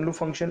in the open loop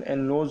function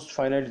and no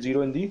finite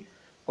 0 in the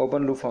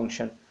open loop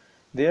function.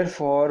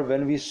 Therefore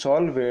when we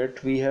solve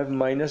it we have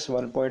minus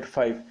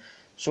 1.5.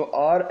 So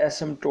our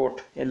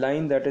asymptote, a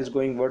line that is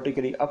going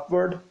vertically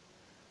upward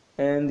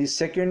and the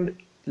second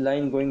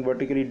line going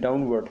vertically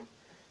downward,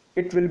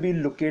 it will be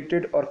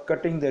located or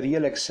cutting the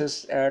real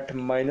axis at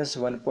minus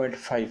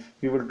 1.5.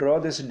 We will draw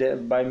this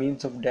by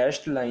means of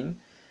dashed line,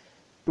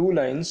 two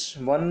lines,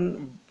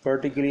 one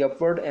vertically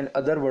upward and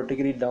other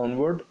vertically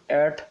downward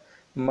at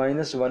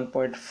minus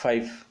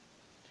 1.5.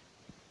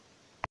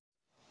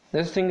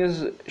 This thing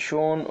is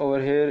shown over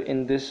here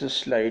in this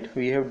slide.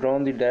 We have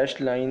drawn the dashed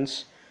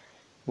lines,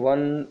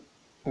 one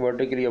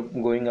vertically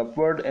going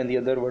upward and the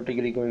other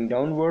vertically going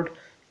downward,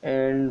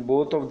 and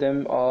both of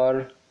them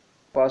are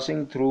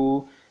passing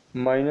through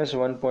minus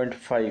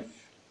 1.5.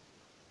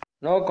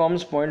 Now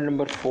comes point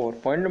number 4.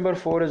 Point number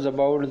 4 is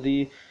about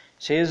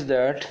says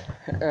that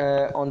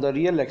on the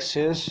real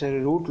axis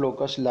root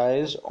locus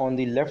lies on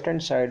the left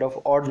hand side of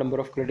odd number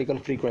of critical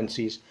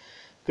frequencies.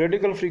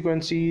 Critical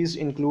frequencies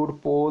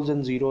include poles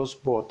and zeros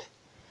both.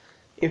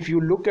 If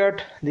you look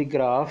at the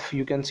graph,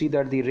 you can see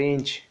that the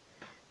range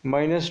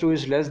minus 2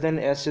 is less than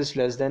s is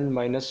less than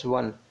minus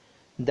 1.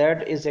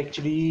 That is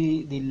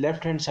actually the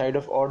left hand side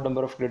of odd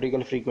number of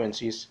critical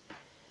frequencies,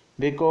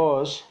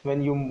 because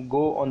when you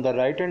go on the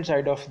right hand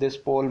side of this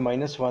pole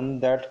minus 1,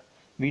 that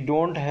we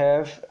don't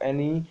have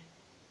any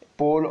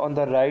pole on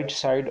the right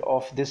side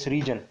of this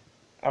region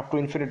up to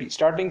infinity.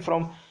 Starting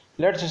from,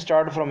 let's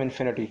start from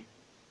infinity,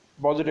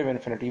 positive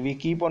infinity, we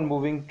keep on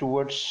moving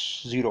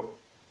towards 0.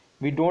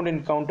 We don't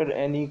encounter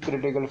any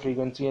critical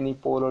frequency, any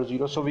pole or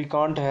 0, so we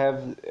can't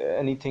have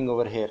anything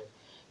over here.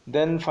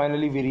 Then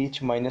finally we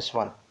reach minus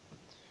 1.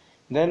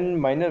 Then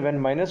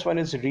when minus 1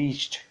 is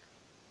reached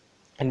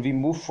and we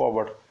move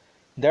forward,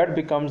 that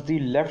becomes the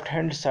left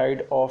hand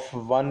side of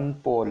one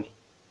pole.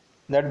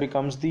 That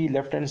becomes the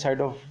left hand side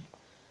of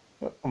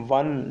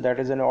 1, that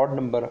is an odd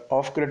number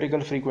of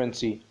critical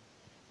frequency.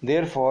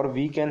 Therefore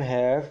we can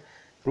have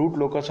root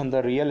locus on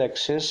the real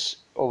axis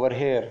over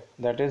here,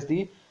 that is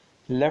the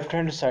left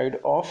hand side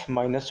of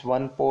minus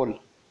 1 pole.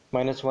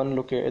 Minus 1,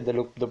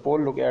 the pole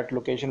look at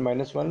location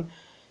minus 1,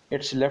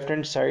 its left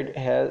hand side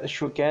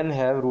can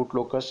have root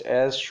locus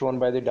as shown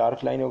by the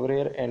dark line over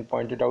here and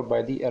pointed out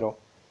by the arrow.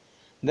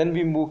 Then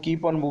we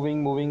keep on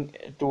moving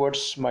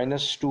towards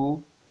minus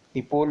 2,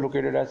 the pole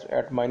located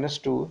at minus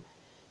 2,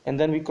 and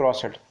then we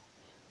cross it.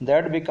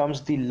 That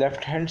becomes the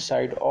left hand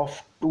side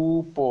of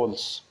two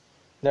poles.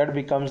 That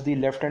becomes the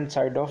left hand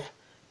side of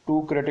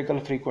two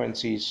critical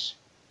frequencies.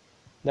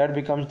 That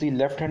becomes the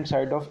left hand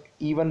side of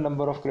even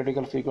number of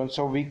critical frequencies.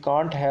 So we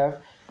can't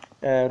have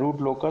root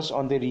locus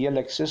on the real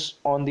axis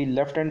on the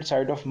left hand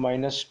side of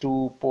minus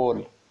 2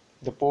 pole.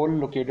 The pole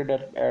located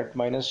at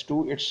minus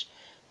 2, it's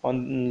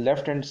on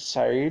left hand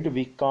side.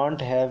 We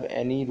can't have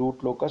any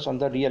root locus on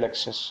the real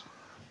axis.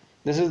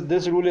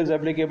 This rule is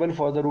applicable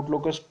for the root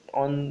locus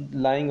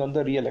lying on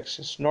the real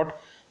axis, not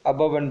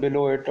above and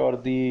below it or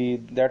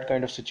that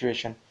kind of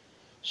situation.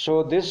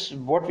 So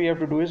what we have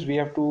to do is we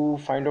have to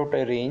find out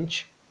a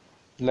range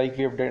like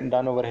we have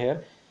done over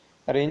here,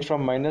 a range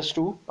from minus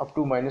 2 up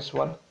to minus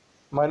 1.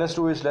 Minus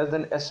 2 is less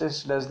than s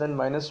is less than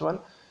minus 1.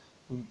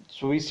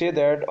 So we say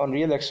that on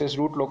real axis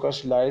root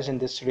locus lies in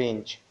this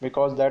range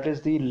because that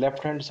is the left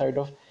hand side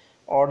of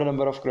odd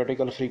number of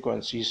critical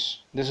frequencies.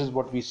 This is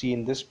what we see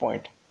in this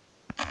point.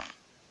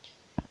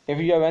 If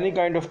you have any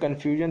kind of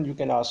confusion, you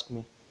can ask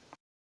me.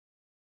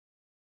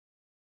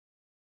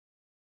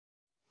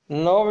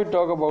 Now we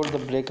talk about the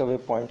breakaway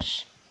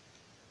points.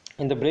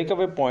 In the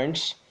breakaway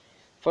points,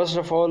 first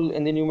of all,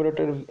 in the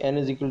numerator n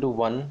is equal to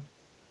 1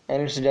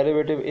 and its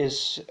derivative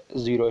is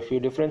 0. If you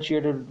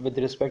differentiate it with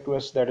respect to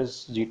s, that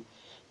is 0.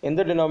 In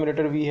the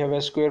denominator we have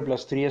s square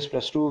plus 3s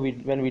plus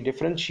 2. When we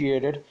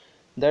differentiate it,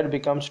 that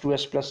becomes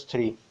 2s plus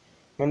 3.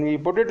 When we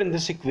put it in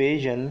this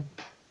equation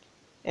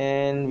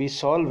and we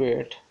solve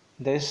it,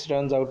 this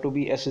turns out to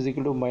be s is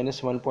equal to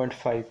minus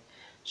 1.5.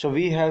 So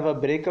we have a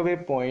breakaway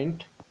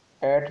point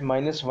at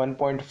minus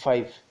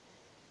 1.5.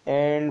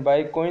 and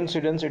by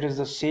coincidence it is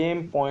the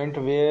same point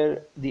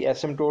where the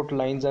asymptote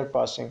lines are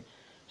passing.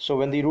 So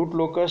when the root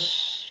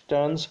locus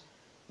turns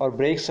or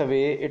breaks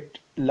away, it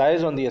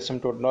lies on the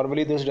asymptote.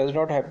 Normally this does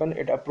not happen,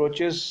 it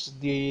approaches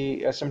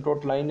the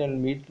asymptote line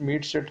and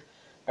meets it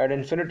at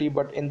infinity,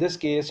 but in this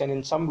case and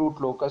in some root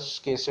locus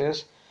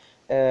cases,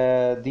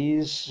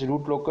 these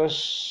root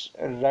locus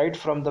right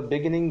from the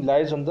beginning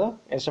lies on the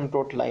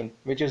asymptote line,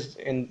 which is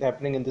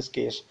happening in this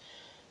case.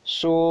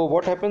 So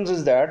what happens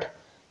is that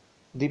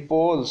the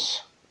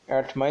poles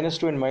at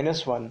 -2 and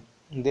 -1,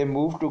 they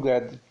move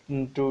together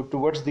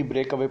towards the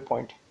breakaway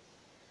point.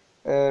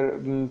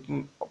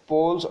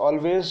 Poles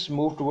always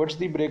move towards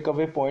the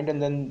breakaway point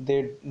and then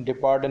they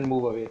depart and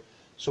move away.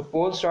 So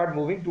poles start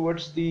moving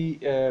towards the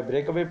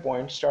breakaway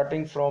point,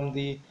 starting from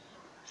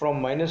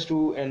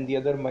 -2 and the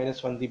other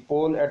 -1. The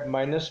pole at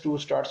 -2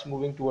 starts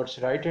moving towards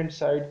right hand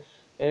side,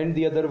 and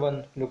the other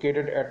one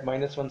located at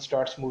 -1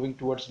 starts moving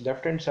towards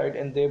left hand side,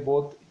 and they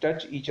both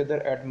touch each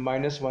other at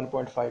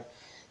 -1.5.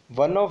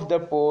 One of the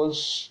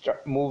poles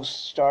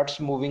starts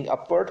moving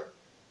upward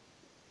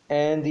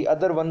and the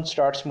other one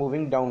starts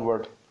moving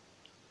downward,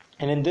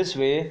 and in this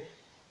way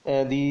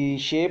the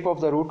shape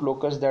of the root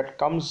locus that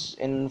comes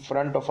in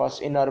front of us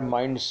in our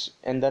minds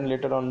and then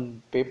later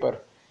on paper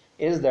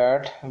is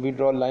that we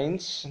draw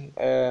lines.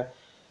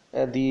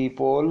 The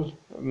pole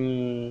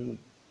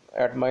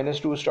at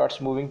 -2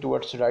 starts moving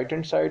towards right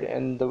hand side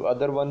and the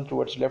other one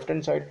towards left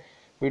hand side.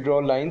 We draw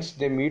lines,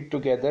 they meet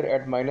together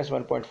at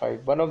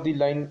 -1.5. One of the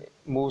line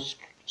moves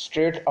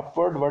straight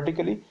upward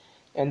vertically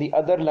and the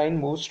other line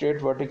moves straight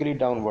vertically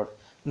downward.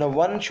 Now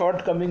one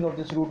shortcoming of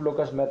this root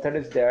locus method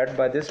is that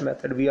by this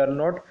method we are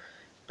not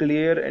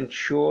clear and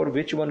sure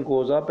which one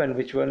goes up and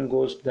which one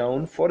goes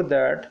down. For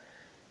that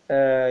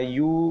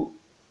you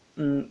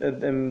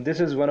this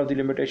is one of the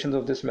limitations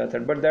of this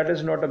method, but that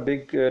is not a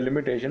big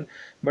limitation.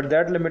 But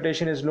that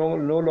limitation is no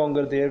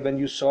longer there when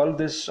you solve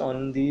this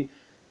on the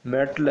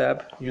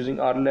MATLAB using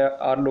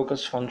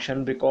rlocus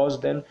function, because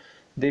then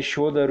they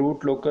show the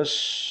root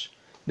locus,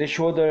 they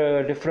show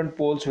the different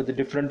poles with a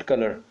different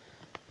color.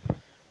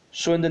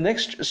 So in the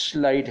next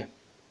slide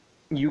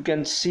you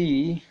can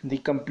see the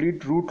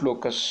complete root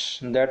locus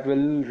that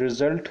will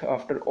result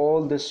after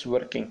all this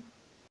working.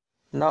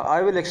 Now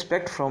I will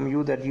expect from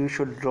you that you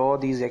should draw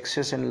these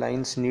axes and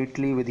lines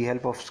neatly with the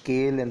help of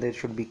scale, and they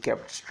should be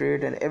kept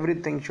straight and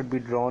everything should be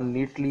drawn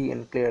neatly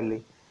and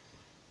clearly.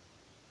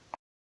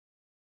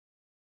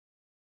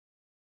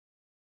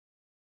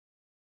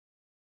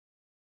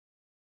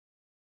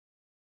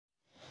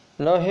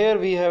 Now here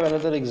we have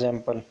another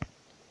example,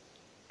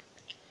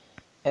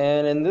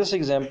 and in this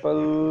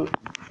example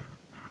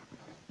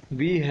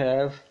we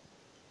have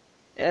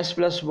s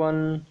plus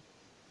 1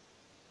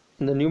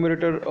 in the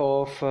numerator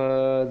of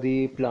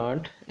the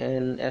plant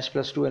and s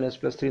plus 2 and s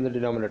plus 3 in the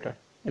denominator,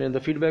 and in the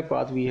feedback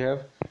path we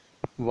have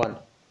 1,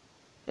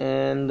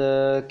 and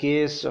the k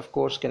is of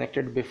course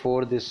connected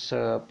before this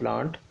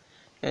plant,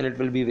 and it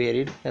will be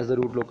varied as the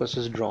root locus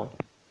is drawn.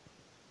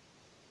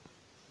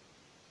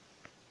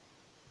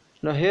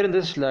 Now here in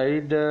this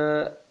slide,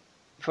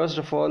 first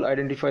of all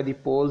identify the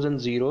poles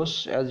and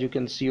zeros. As you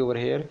can see over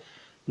here,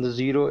 the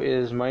 0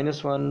 is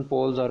 -1,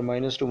 poles are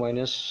 -2,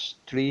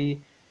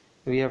 -3.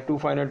 We have two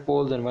finite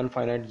poles and one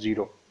finite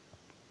zero.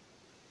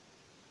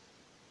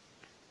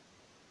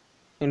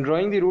 In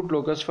drawing the root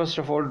locus, first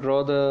of all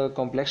draw the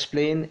complex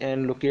plane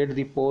and locate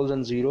the poles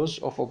and zeros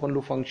of open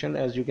loop function.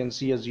 As you can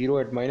see, a 0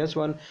 at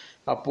 -1,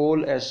 a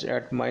pole as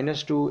at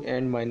 -2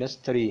 and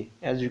 -3,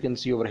 as you can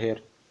see over here.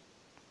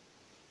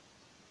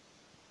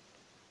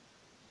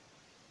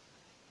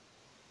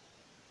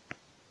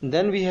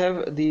 Then we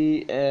have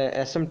the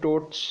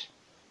asymptotes,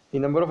 the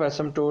number of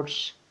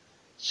asymptotes.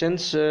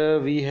 Since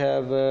we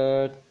have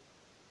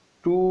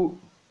two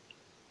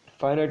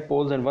finite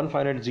poles and one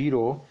finite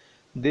zero,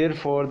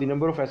 therefore the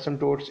number of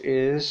asymptotes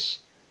is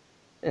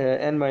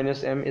n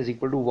minus m is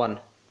equal to 1.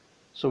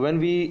 So when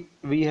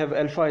we have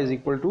alpha is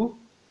equal to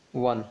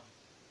 1.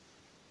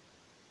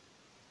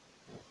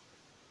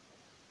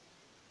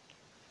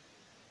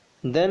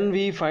 Then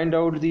we find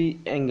out the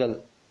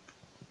angle.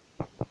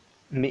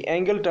 The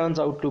angle turns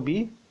out to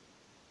be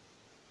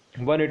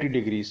 180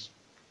 degrees.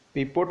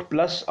 We put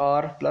plus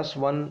r plus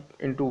 1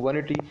 into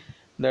 180,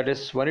 that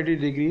is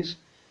 180 degrees,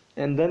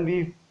 and then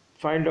we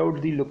find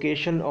out the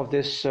location of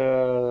this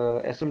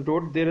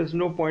asymptote. There is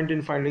no point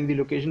in finding the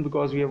location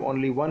because we have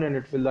only one and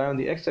it will lie on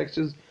the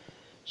x-axis,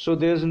 so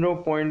there is no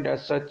point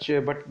as such,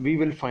 but we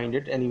will find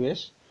it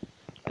anyways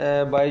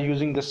by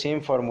using the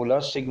same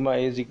formula. Sigma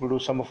is equal to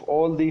sum of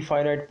all the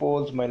finite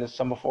poles minus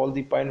sum of all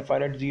the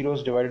finite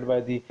zeros divided by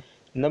the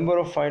number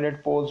of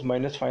finite poles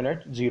minus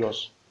finite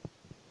zeros.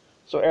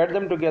 So add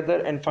them together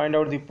and find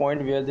out the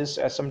point where this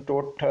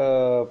asymptote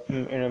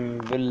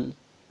will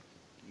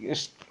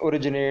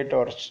originate,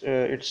 or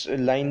its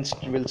lines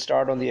will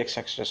start on the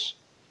x-axis,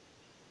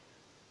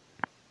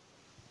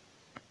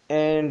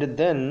 and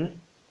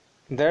then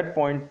that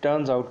point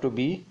turns out to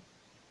be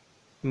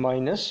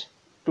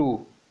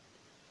 -2,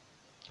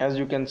 as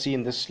you can see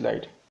in this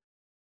slide.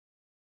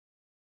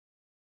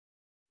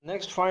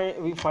 Next,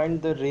 we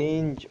find the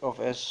range of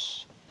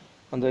S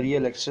on the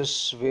real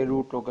axis where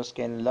root locus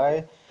can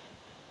lie,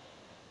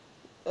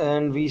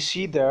 and we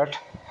see that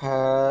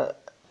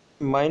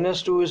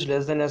minus 2 is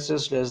less than S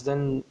is less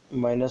than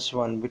minus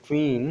 1.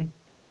 Between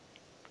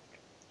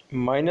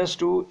minus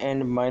 2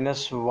 and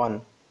minus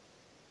 1,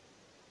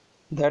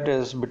 that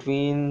is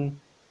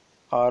between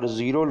our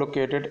 0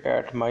 located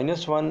at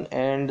minus 1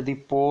 and the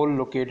pole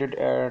located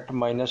at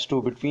minus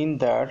 2, between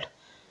that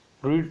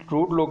root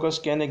locus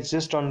can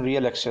exist on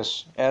real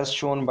axis as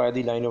shown by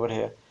the line over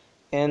here,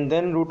 and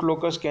then root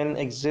locus can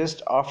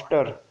exist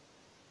after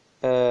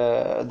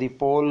the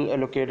pole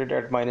located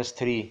at minus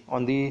 3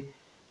 on the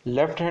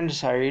left hand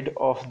side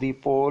of the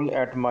pole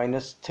at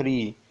minus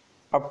 3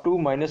 up to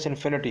minus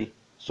infinity.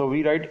 So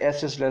we write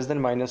S is less than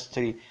minus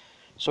 3.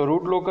 So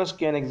root locus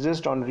can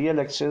exist on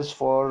real axis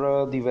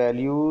for the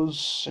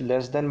values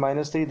less than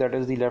minus 3, that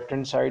is the left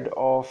hand side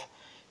of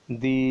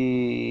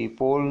the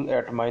pole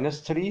at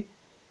minus 3,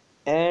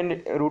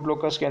 and root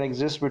locus can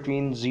exist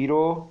between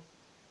 0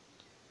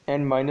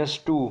 and minus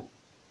 2.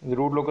 The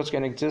root locus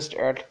can exist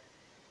at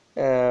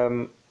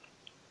um,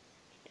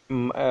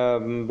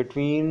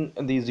 between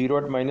the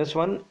 0 at minus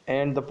 1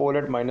 and the pole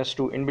at minus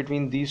 2. In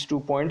between these 2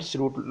 points,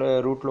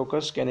 root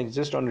locus can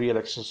exist on real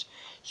axis.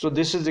 So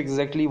this is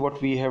exactly what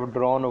we have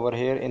drawn over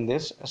here in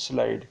this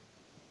slide.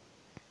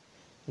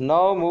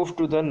 Now move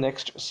to the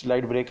next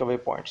slide, breakaway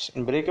points.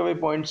 In breakaway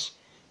points,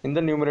 in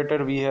the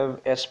numerator we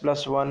have s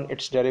plus 1,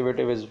 its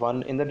derivative is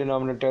 1. In the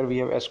denominator we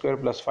have s square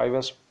plus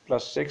 5s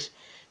plus 6,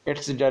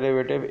 its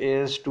derivative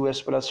is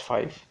 2s plus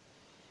 5.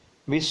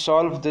 We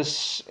solve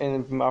this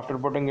after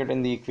putting it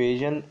in the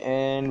equation,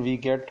 and we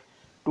get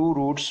two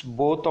roots.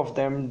 Both of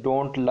them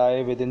don't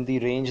lie within the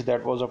range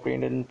that was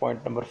obtained in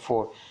point number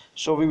 4,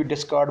 so we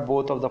discard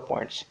both of the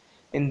points.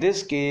 In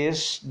this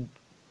case,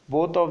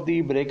 both of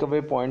the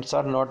breakaway points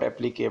are not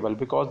applicable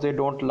because they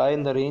don't lie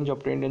in the range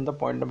obtained in the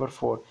point number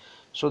 4.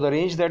 So the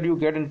range that you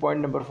get in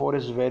point number 4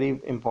 is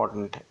very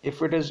important.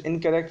 If it is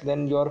incorrect,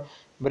 then your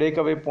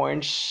breakaway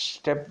points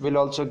step will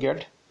also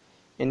get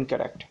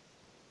incorrect.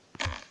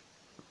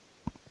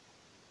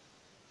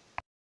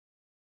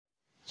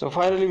 So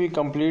finally we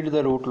complete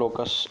the root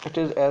locus. It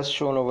is as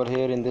shown over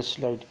here in this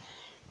slide.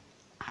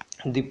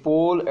 The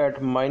pole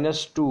at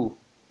minus 2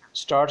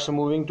 starts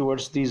moving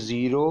towards the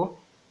 0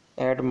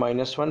 at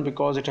minus 1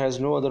 because it has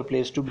no other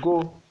place to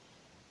go.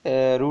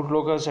 Root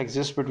locus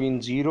exists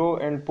between 0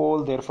 and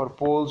pole, therefore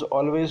poles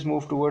always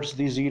move towards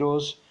the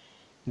zeros.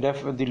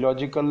 The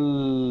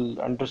logical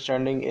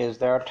understanding is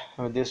that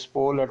this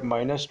pole at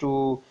minus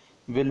 2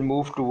 will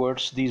move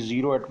towards the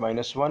 0 at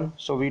minus 1,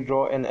 so we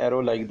draw an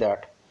arrow like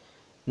that.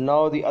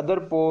 Now the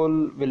other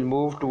pole will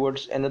move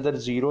towards another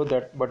 0,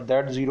 but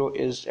that 0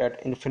 is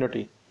at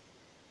infinity.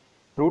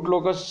 Root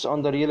locus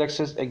on the real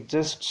axis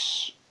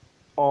exists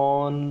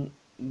on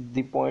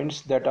the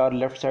points that are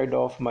left side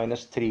of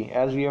minus 3,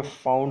 as we have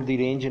found the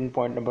range in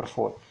point number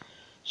 4.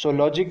 So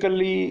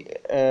logically,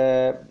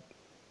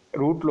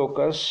 root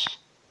locus,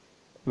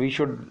 we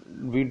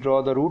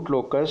draw the root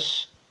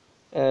locus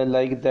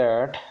like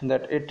that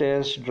it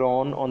is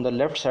drawn on the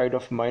left side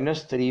of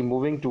minus 3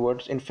 moving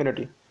towards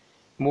infinity,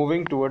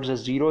 moving towards a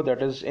 0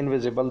 that is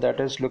invisible, that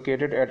is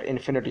located at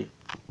infinity.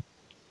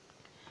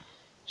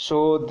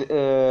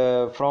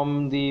 So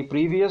from the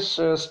previous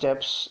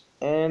steps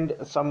and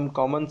some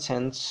common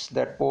sense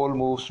that pole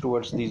moves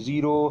towards the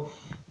 0,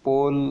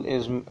 pole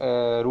is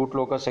root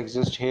locus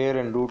exists here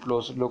and root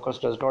locus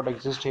does not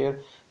exist here,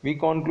 we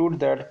conclude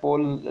that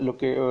pole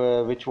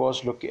which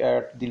was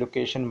at the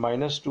location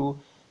minus 2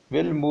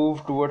 will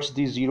move towards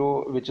the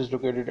 0 which is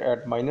located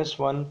at minus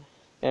 1,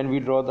 and we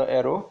draw the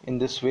arrow in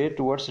this way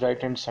towards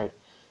right hand side.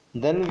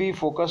 Then we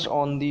focus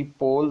on the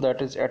pole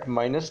that is at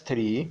minus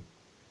 3.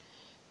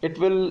 It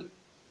will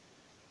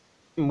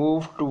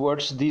move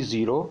towards the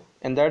 0,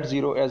 and that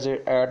 0 is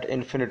at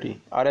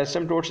infinity. Our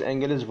asymptote's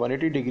angle is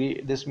 180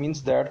 degree. This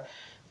means that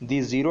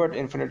the 0 at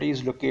infinity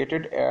is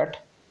located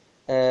at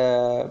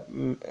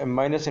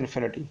minus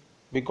infinity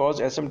because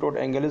asymptote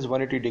angle is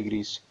 180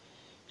 degrees.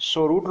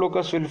 So root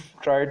locus will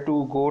try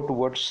to go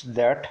towards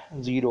that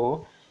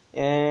 0,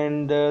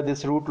 and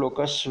this root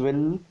locus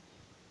will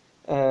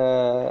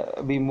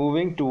be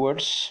moving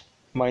towards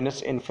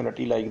minus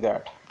infinity like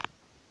that.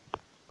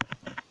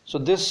 So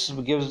this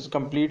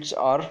completes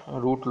our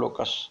root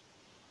locus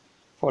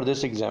for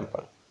this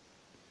example.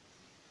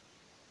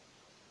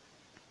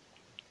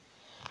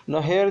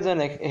 Now here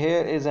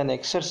is an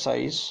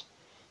exercise,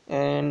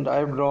 and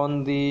I've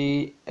drawn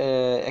the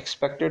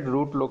expected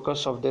root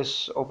locus of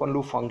this open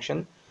loop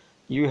function.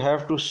 You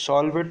have to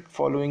solve it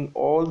following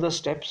all the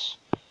steps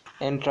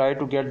and try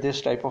to get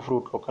this type of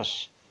root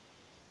locus.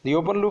 The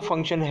open loop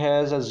function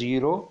has a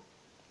 0,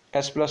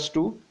 s plus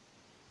 2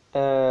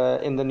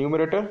 in the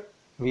numerator.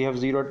 We have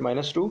 0 at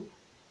minus 2,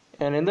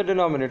 and in the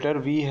denominator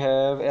we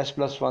have s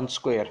plus 1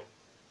 square.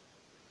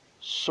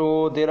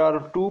 So there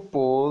are two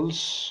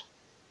poles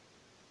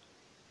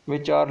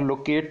which are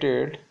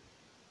located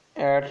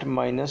at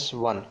minus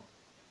 1,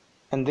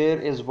 and there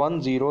is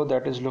one 0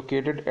 that is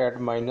located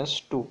at minus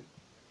 2.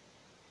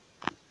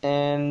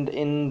 And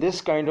in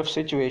this kind of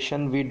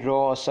situation we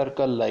draw a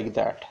circle like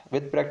that.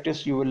 With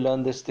practice you will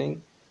learn this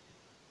thing.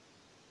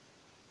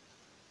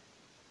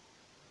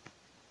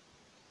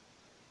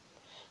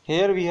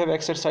 Here we have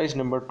exercise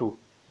number 2.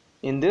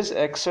 In this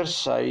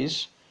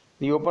exercise,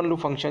 the open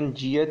loop function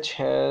gh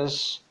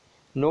has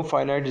no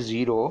finite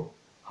zero.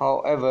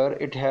 However,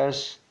 it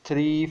has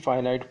three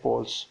finite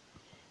poles.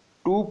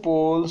 Two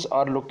poles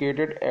are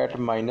located at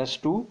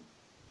 -2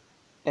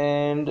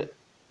 and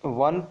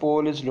one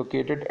pole is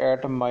located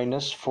at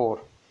 -4.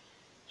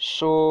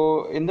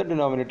 So in the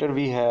denominator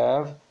we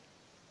have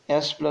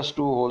s plus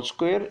 2 whole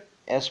square,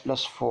 s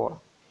plus 4.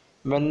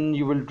 When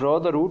you will draw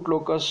the root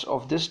locus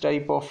of this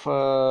type of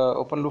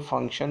open loop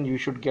function, you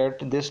should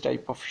get this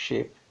type of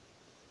shape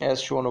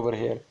as shown over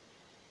here.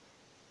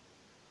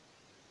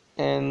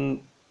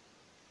 And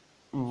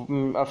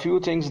a few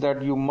things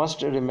that you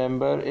must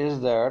remember is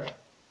that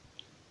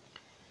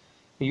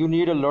you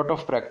need a lot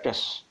of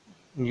practice.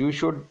 You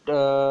should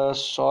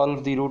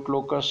solve the root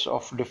locus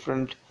of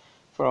different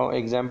from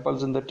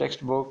examples in the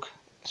textbook,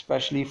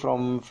 especially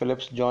from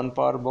Phillips John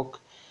Parr book,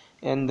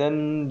 and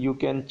then you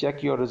can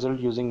check your result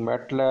using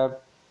MATLAB,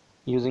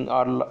 using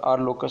R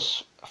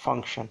locus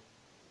function.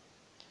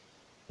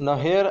 Now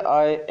here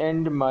I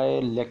end my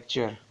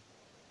lecture,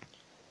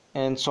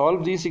 and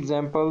solve these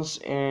examples,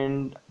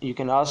 and you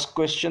can ask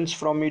questions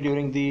from me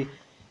during the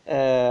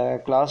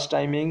class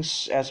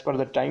timings. As per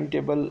the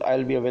timetable,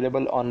 I'll be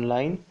available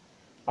online.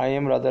 I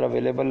am rather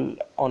available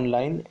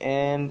online,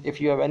 and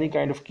if you have any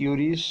kind of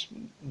queries,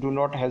 do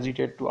not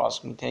hesitate to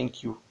ask me.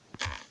 Thank you.